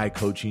with AI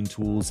coaching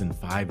tools and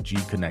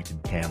 5G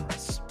connected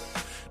cameras.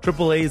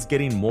 AAA is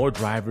getting more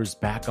drivers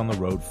back on the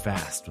road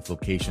fast with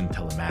location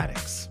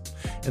telematics.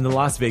 And the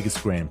Las Vegas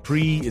Grand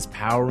Prix is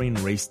powering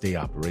race day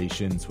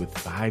operations with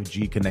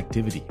 5G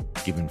connectivity,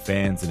 giving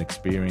fans an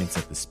experience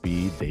at the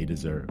speed they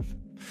deserve.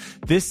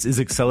 This is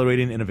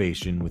accelerating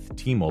innovation with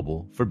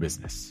T-Mobile for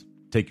Business.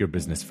 Take your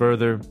business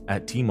further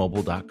at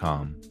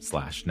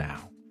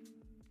T-Mobile.com/now.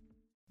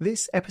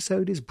 This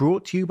episode is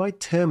brought to you by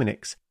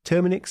Terminix.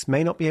 Terminix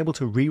may not be able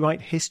to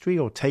rewrite history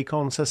or take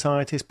on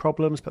society's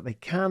problems, but they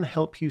can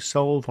help you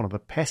solve one of the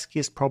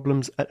peskiest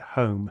problems at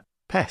home.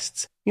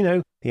 Pests. You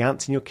know, the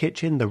ants in your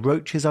kitchen, the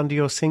roaches under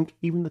your sink,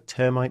 even the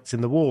termites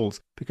in the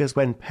walls. Because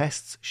when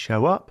pests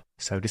show up,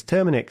 so does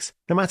Terminix.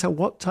 No matter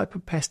what type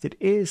of pest it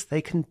is,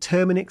 they can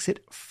Terminix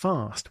it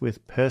fast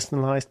with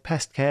personalised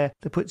pest care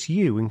that puts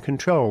you in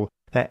control.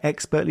 Their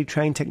expertly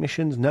trained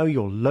technicians know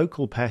your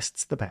local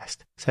pests the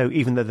best. So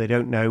even though they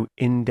don't know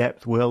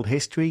in-depth world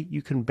history,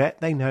 you can bet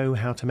they know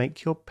how to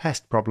make your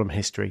pest problem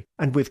history.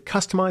 And with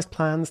customized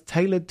plans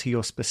tailored to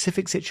your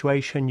specific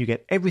situation, you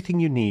get everything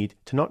you need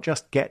to not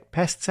just get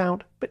pests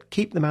out, but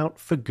keep them out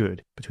for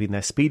good. Between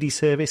their speedy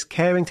service,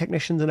 caring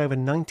technicians, and over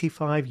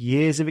 95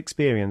 years of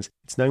experience,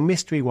 it's no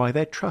mystery why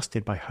they're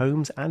trusted by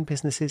homes and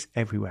businesses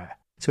everywhere.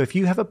 So if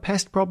you have a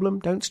pest problem,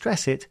 don't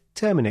stress it,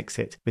 Terminix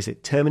it.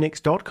 Visit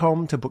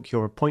Terminix.com to book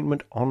your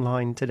appointment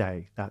online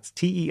today. That's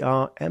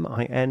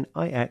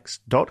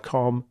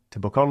Terminix.com to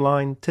book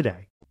online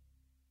today.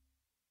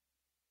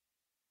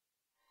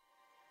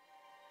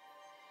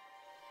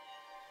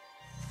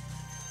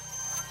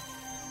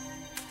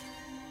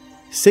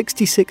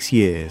 "66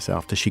 years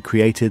after she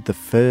created the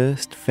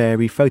first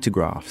fairy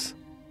photographs,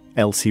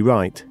 Elsie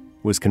Wright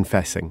was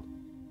confessing.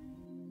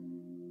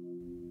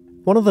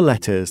 One of the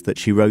letters that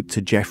she wrote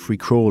to Geoffrey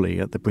Crawley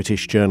at the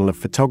British Journal of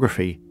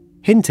Photography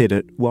hinted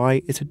at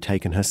why it had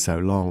taken her so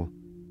long.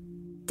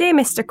 Dear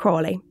Mr.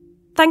 Crawley,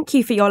 thank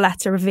you for your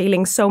letter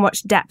revealing so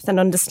much depth and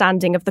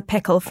understanding of the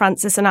pickle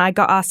Francis and I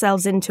got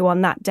ourselves into on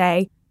that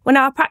day, when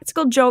our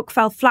practical joke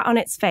fell flat on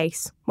its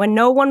face, when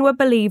no one would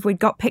believe we'd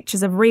got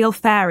pictures of real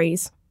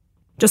fairies.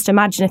 Just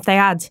imagine if they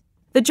had.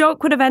 The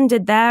joke would have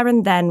ended there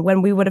and then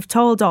when we would have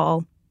told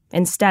all.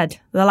 Instead,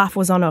 the laugh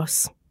was on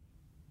us."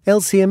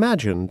 Elsie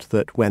imagined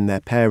that when their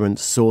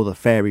parents saw the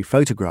fairy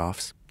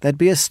photographs, they'd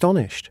be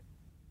astonished.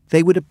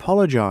 They would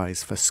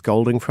apologise for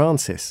scolding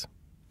Francis,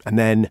 and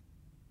then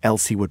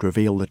Elsie would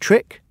reveal the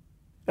trick,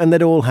 and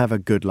they'd all have a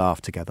good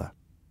laugh together.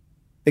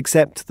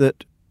 Except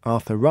that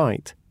Arthur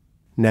Wright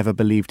never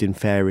believed in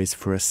fairies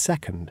for a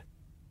second.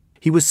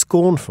 He was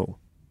scornful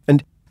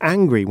and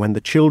angry when the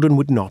children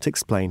would not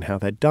explain how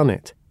they'd done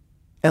it.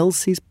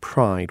 Elsie's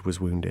pride was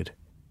wounded.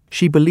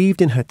 She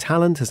believed in her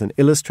talent as an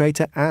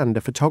illustrator and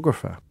a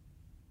photographer.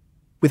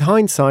 With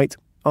hindsight,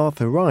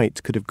 Arthur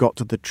Wright could have got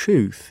to the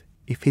truth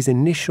if his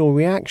initial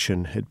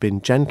reaction had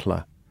been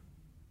gentler.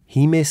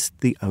 He missed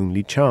the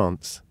only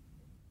chance.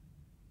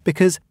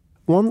 Because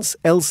once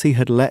Elsie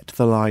had let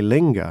the lie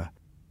linger,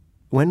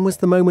 when was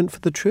the moment for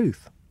the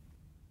truth?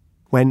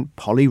 When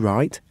Polly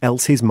Wright,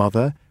 Elsie's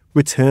mother,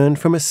 returned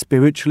from a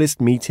spiritualist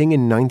meeting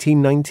in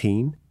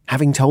 1919,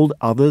 having told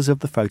others of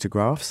the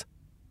photographs?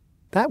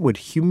 That would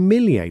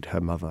humiliate her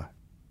mother.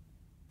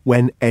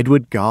 When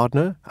Edward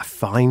Gardner, a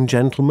fine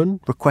gentleman,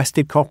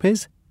 requested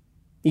copies?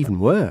 Even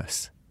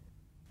worse.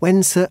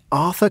 When Sir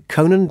Arthur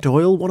Conan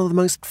Doyle, one of the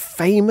most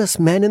famous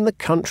men in the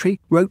country,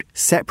 wrote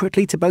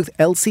separately to both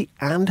Elsie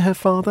and her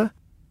father?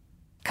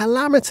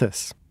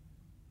 Calamitous.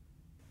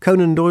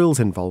 Conan Doyle's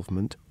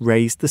involvement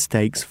raised the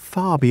stakes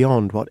far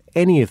beyond what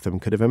any of them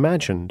could have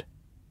imagined.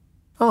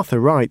 Arthur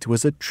Wright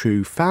was a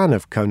true fan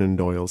of Conan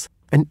Doyle's,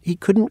 and he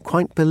couldn't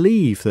quite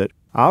believe that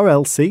our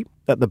Elsie,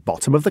 at the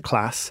bottom of the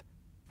class,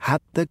 had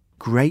the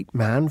great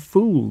man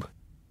fooled.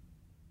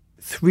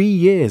 3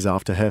 years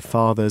after her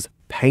father's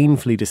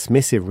painfully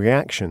dismissive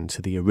reaction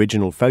to the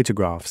original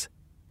photographs,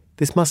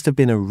 This must have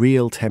been a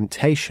real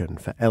temptation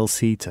for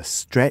Elsie to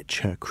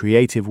stretch her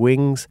creative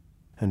wings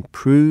and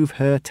prove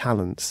her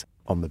talents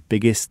on the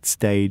biggest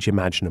stage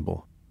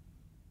imaginable.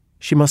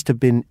 She must have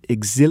been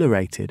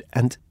exhilarated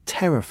and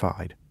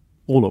terrified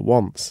all at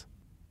once.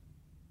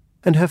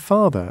 And her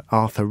father,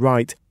 Arthur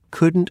Wright,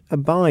 couldn't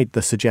abide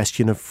the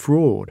suggestion of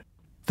fraud,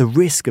 the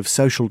risk of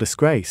social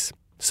disgrace.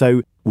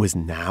 So, was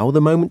now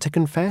the moment to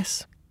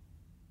confess?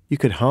 You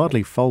could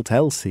hardly fault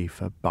Elsie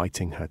for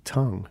biting her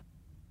tongue.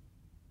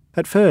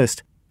 At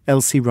first,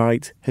 Elsie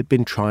Wright had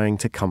been trying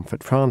to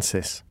comfort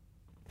Frances.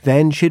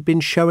 Then she'd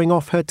been showing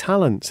off her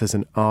talents as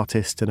an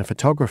artist and a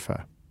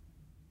photographer.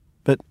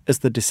 But as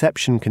the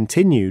deception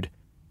continued,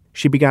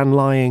 she began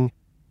lying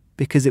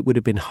because it would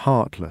have been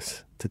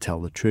heartless to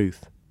tell the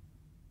truth.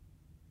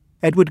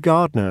 Edward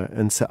Gardner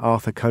and Sir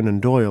Arthur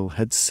Conan Doyle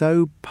had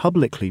so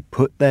publicly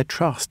put their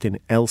trust in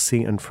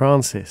Elsie and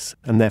Frances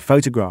and their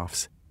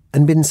photographs,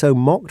 and been so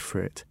mocked for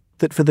it,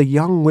 that for the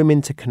young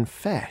women to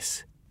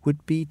confess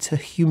would be to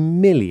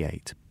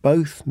humiliate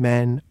both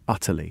men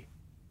utterly.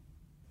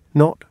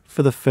 Not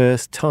for the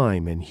first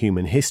time in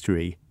human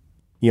history,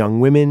 young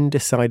women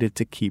decided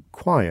to keep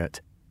quiet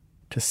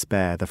to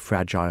spare the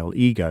fragile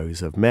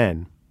egos of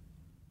men.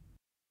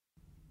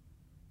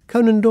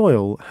 Conan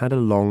Doyle had a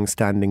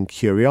long-standing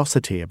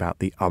curiosity about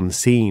the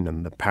unseen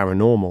and the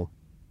paranormal.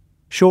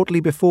 Shortly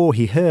before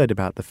he heard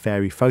about the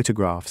fairy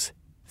photographs,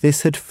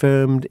 this had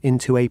firmed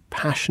into a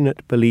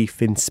passionate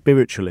belief in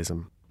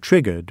spiritualism,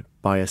 triggered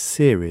by a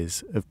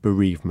series of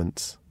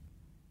bereavements.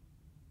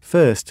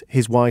 First,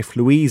 his wife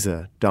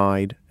Louisa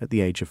died at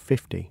the age of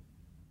 50.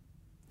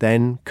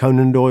 Then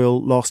Conan Doyle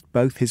lost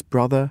both his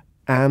brother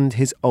and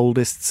his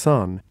oldest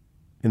son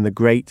in the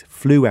great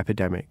flu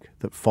epidemic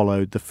that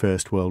followed the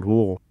First World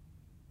War.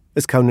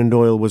 As Conan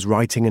Doyle was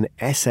writing an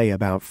essay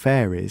about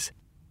fairies,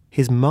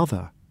 his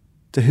mother,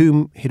 to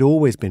whom he'd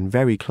always been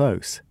very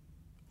close,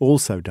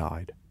 also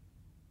died.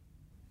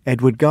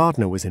 Edward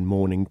Gardner was in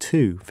mourning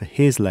too for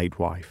his late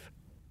wife.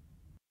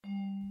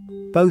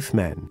 Both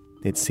men,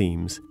 it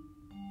seems,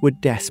 were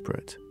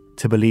desperate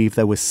to believe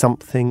there was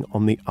something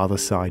on the other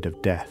side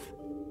of death.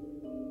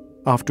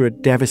 After a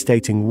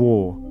devastating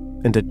war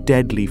and a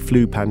deadly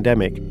flu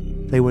pandemic,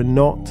 they were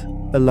not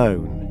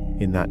alone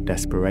in that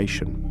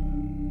desperation.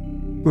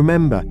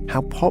 Remember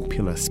how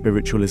popular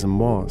spiritualism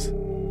was,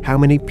 how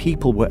many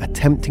people were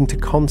attempting to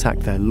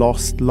contact their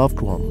lost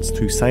loved ones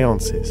through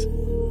seances.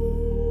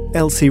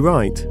 Elsie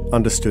Wright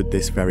understood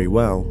this very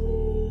well.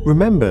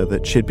 Remember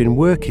that she'd been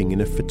working in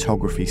a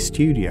photography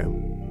studio,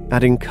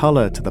 adding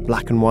colour to the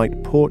black and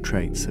white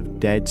portraits of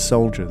dead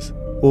soldiers,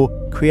 or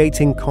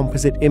creating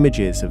composite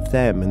images of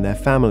them and their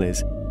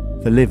families,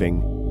 the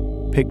living,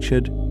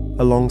 pictured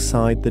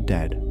alongside the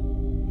dead.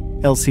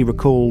 Elsie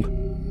recalled,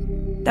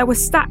 "There were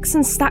stacks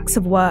and stacks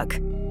of work,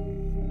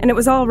 and it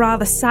was all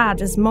rather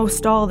sad as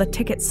most all the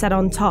tickets said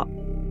on top,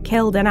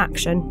 killed in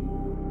action."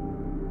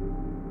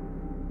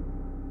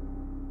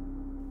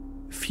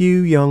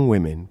 Few young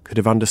women could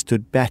have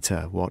understood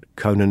better what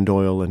Conan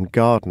Doyle and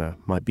Gardner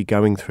might be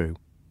going through.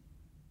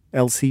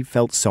 Elsie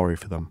felt sorry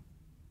for them.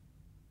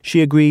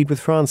 She agreed with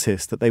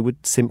Frances that they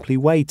would simply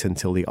wait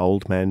until the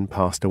old men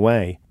passed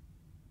away.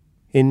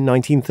 In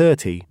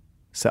 1930,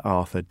 Sir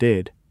Arthur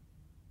did.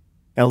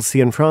 Elsie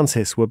and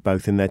Frances were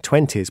both in their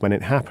 20s when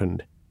it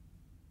happened.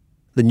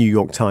 The New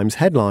York Times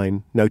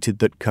headline noted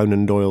that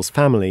Conan Doyle's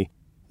family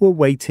were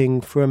waiting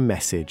for a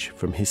message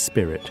from his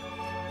spirit.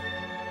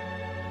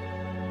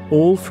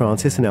 All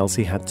Frances and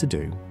Elsie had to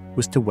do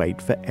was to wait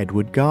for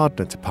Edward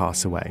Gardner to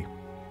pass away,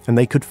 and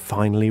they could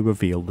finally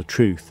reveal the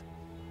truth.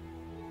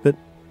 But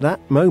that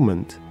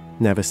moment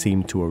never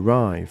seemed to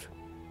arrive.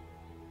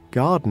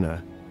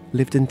 Gardner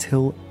lived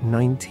until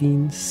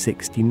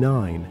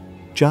 1969,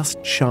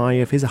 just shy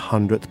of his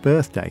 100th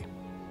birthday,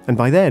 and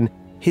by then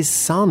his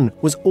son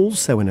was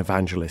also an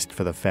evangelist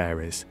for the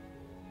fairies.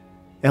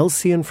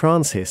 Elsie and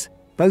Frances,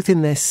 both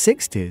in their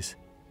 60s,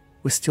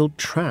 were still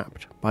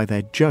trapped by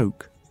their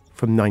joke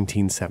from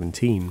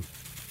 1917.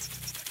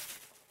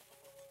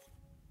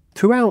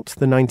 Throughout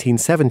the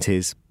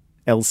 1970s,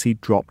 Elsie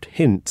dropped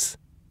hints,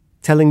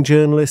 telling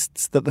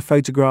journalists that the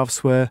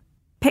photographs were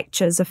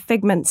pictures of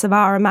figments of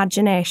our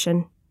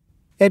imagination.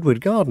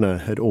 Edward Gardner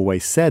had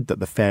always said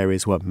that the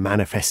fairies were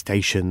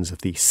manifestations of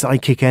the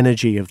psychic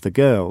energy of the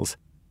girls,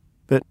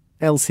 but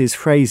Elsie's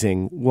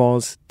phrasing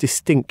was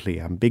distinctly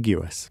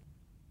ambiguous.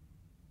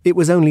 It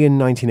was only in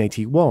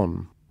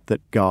 1981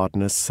 that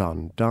Gardner's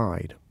son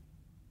died.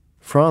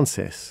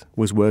 Frances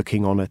was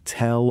working on a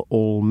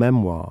tell-all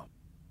memoir.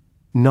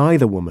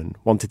 Neither woman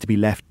wanted to be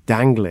left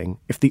dangling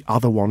if the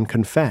other one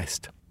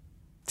confessed.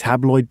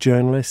 Tabloid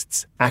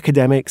journalists,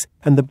 academics,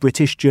 and the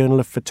British Journal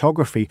of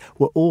Photography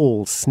were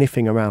all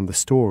sniffing around the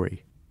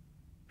story.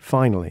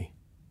 Finally,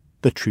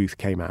 the truth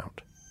came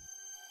out.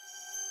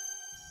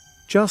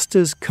 Just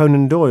as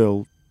Conan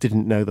Doyle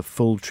didn't know the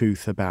full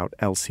truth about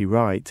Elsie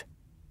Wright,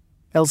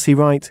 Elsie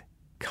Wright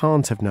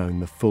can't have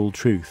known the full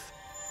truth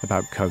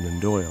about Conan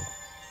Doyle.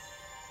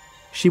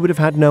 She would have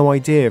had no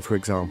idea, for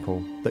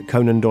example, that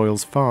Conan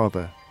Doyle's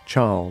father,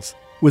 Charles,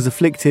 was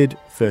afflicted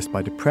first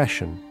by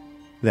depression,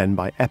 then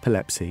by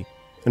epilepsy,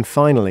 and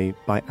finally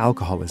by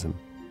alcoholism.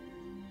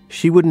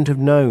 She wouldn't have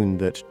known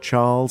that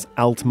Charles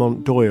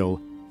Altamont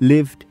Doyle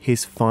lived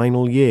his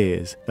final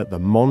years at the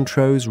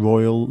Montrose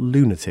Royal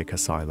Lunatic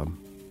Asylum.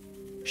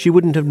 She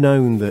wouldn't have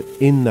known that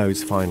in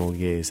those final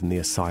years in the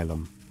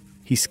asylum,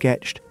 he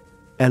sketched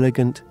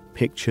elegant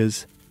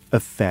pictures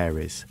of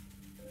fairies.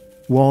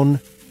 One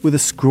with a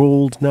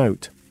scrawled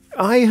note,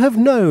 "I have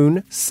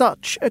known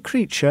such a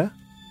creature."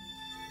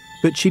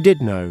 But she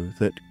did know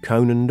that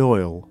Conan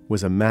Doyle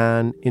was a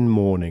man in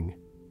mourning.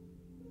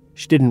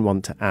 She didn't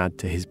want to add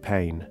to his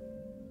pain.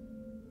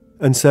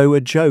 And so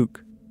a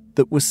joke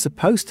that was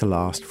supposed to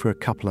last for a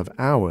couple of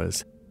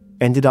hours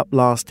ended up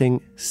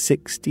lasting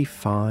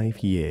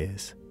 65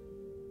 years.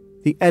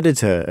 The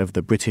editor of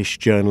the British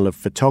Journal of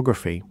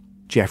Photography,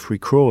 Geoffrey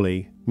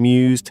Crawley,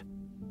 mused,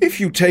 "If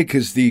you take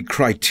as the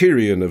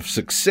criterion of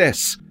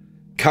success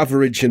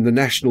coverage in the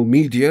national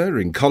media,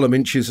 in column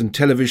inches and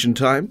television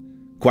time,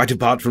 quite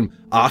apart from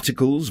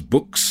articles,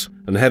 books,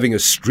 and having a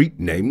street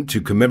name to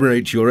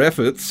commemorate your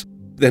efforts,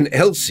 then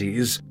Elsie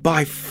is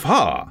by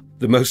far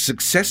the most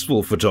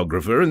successful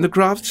photographer in the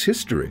craft's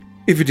history.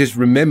 If it is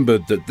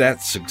remembered that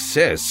that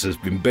success has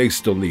been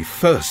based on the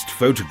first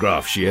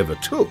photograph she ever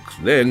took,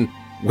 then,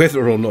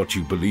 whether or not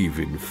you believe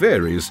in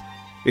fairies,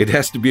 it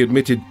has to be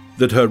admitted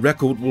that her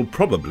record will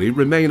probably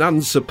remain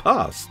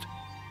unsurpassed."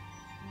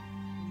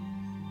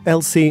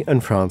 Elsie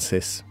and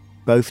Francis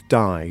both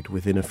died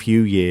within a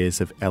few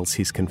years of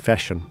Elsie's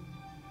confession.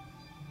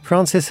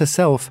 Francis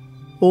herself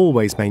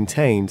always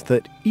maintained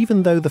that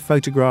even though the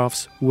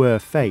photographs were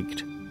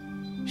faked,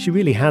 she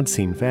really had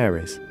seen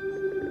fairies.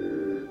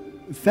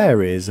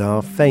 Fairies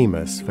are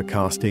famous for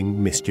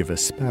casting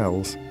mischievous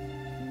spells,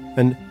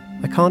 and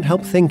I can't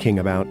help thinking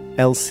about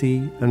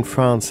Elsie and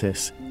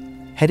Francis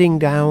heading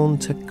down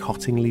to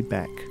Cottingley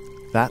Beck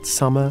that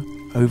summer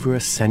over a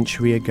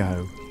century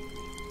ago,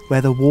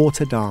 where the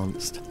water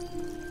danced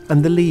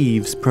and the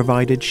leaves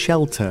provided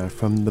shelter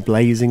from the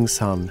blazing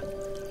sun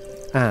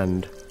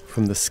and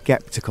from the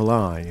sceptical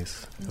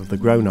eyes of the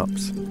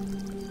grown-ups.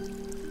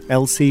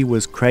 Elsie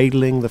was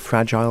cradling the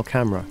fragile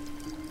camera.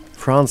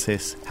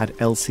 Francis had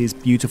Elsie's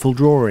beautiful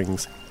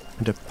drawings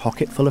and a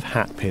pocket full of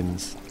hat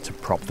pins to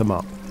prop them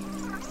up.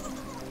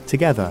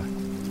 Together,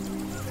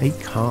 they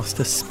cast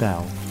a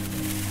spell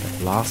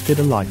that lasted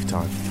a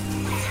lifetime.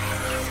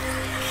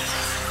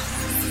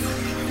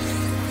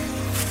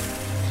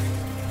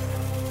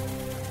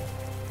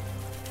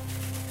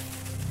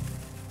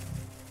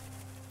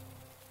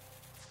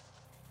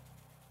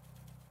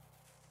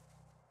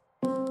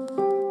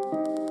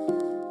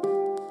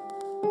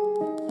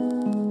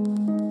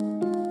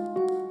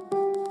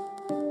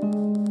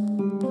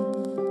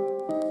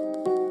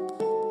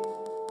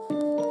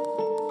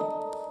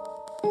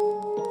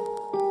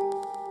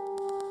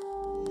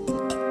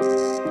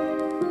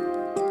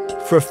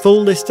 For a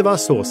full list of our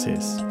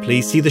sources,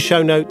 please see the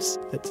show notes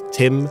at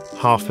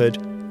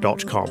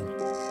timharford.com.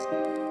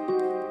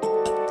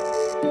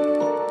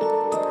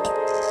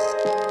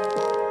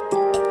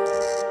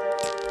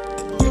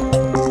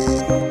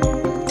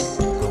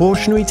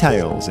 Cautionary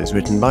Tales is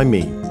written by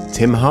me,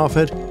 Tim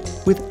Harford,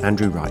 with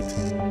Andrew Wright.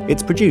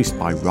 It's produced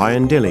by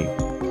Ryan Dilley,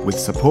 with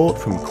support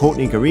from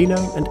Courtney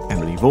Garino and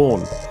Emily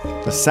Vaughan.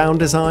 The sound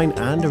design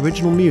and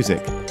original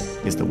music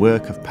is the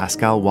work of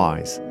Pascal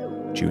Wise.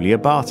 Julia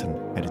Barton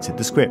edited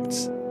the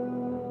scripts.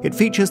 It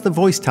features the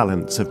voice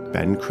talents of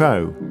Ben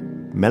Crow,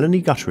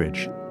 Melanie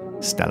Gutteridge,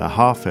 Stella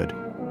Harford,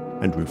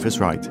 and Rufus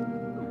Wright.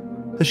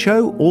 The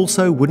show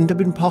also wouldn't have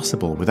been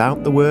possible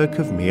without the work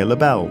of Mia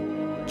LaBelle,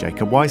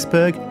 Jacob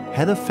Weisberg,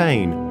 Heather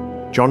Fain,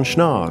 John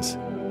Schnars,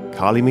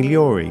 Carly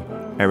Migliori,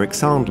 Eric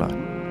Sandler,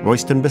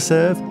 Royston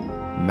Baserve,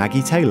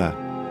 Maggie Taylor,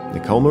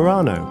 Nicole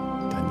Morano,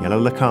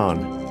 Daniela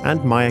Lacan,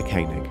 and Maya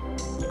Koenig.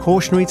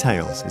 Cautionary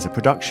Tales is a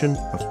production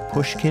of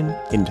Pushkin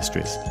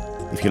Industries.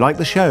 If you like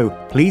the show,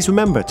 please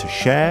remember to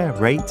share,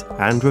 rate,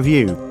 and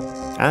review.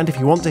 And if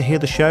you want to hear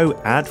the show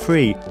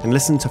ad-free and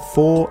listen to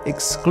 4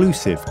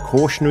 exclusive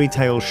Cautionary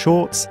Tales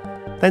shorts,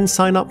 then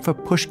sign up for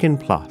Pushkin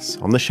Plus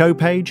on the show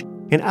page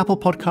in Apple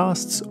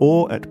Podcasts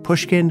or at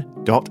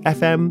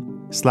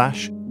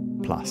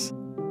pushkin.fm/plus.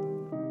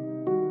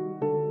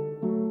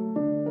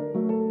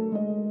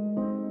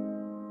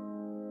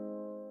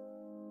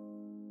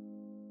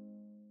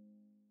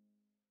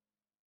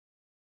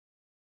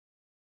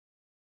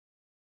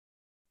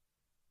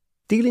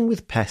 Dealing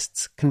with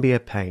pests can be a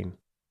pain.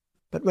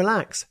 But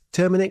relax,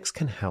 Terminix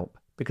can help,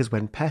 because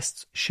when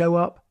pests show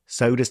up,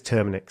 so does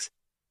Terminix.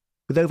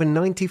 With over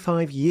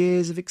 95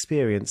 years of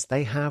experience,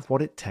 they have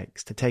what it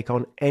takes to take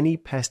on any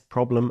pest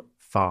problem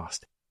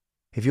fast.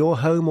 If your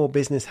home or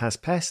business has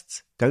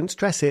pests, don't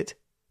stress it,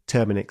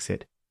 Terminix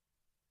it.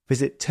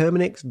 Visit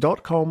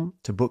Terminix.com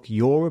to book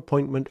your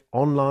appointment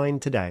online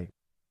today.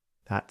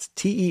 That's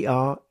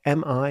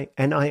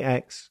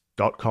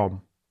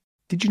Terminix.com.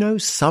 Did you know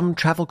some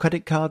travel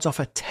credit cards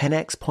offer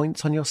 10x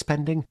points on your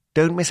spending?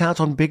 Don't miss out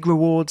on big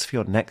rewards for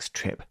your next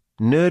trip.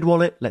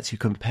 NerdWallet lets you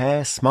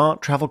compare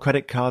smart travel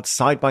credit cards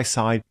side by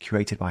side,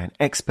 curated by an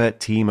expert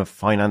team of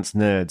finance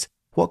nerds.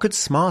 What could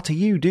smarter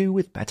you do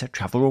with better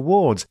travel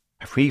rewards?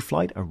 A free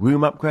flight, a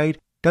room upgrade?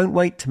 Don't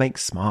wait to make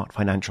smart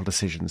financial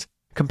decisions.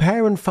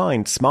 Compare and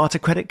find smarter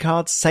credit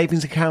cards,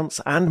 savings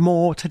accounts, and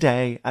more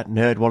today at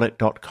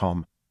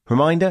nerdwallet.com.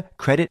 Reminder,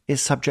 credit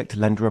is subject to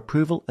lender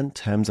approval and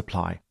terms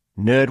apply.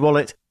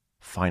 NerdWallet,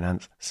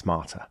 finance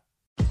smarter.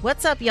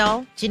 What's up,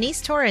 y'all?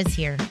 Janice Torres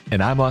here.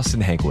 And I'm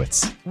Austin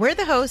Hankwitz. We're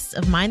the hosts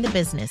of Mind the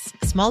Business,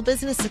 Small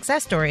Business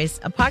Success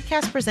Stories, a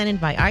podcast presented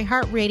by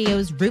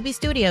iHeartRadio's Ruby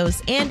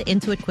Studios and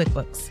Intuit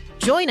QuickBooks.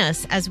 Join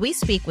us as we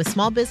speak with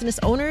small business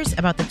owners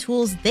about the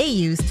tools they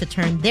use to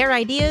turn their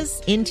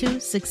ideas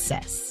into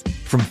success.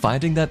 From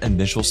finding that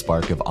initial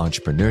spark of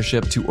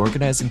entrepreneurship to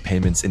organizing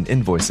payments and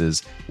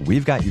invoices,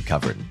 we've got you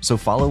covered. So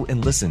follow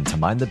and listen to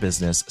Mind the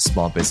Business,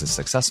 Small Business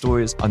Success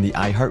Stories on the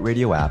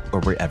iHeartRadio app or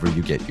wherever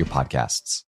you get your podcasts.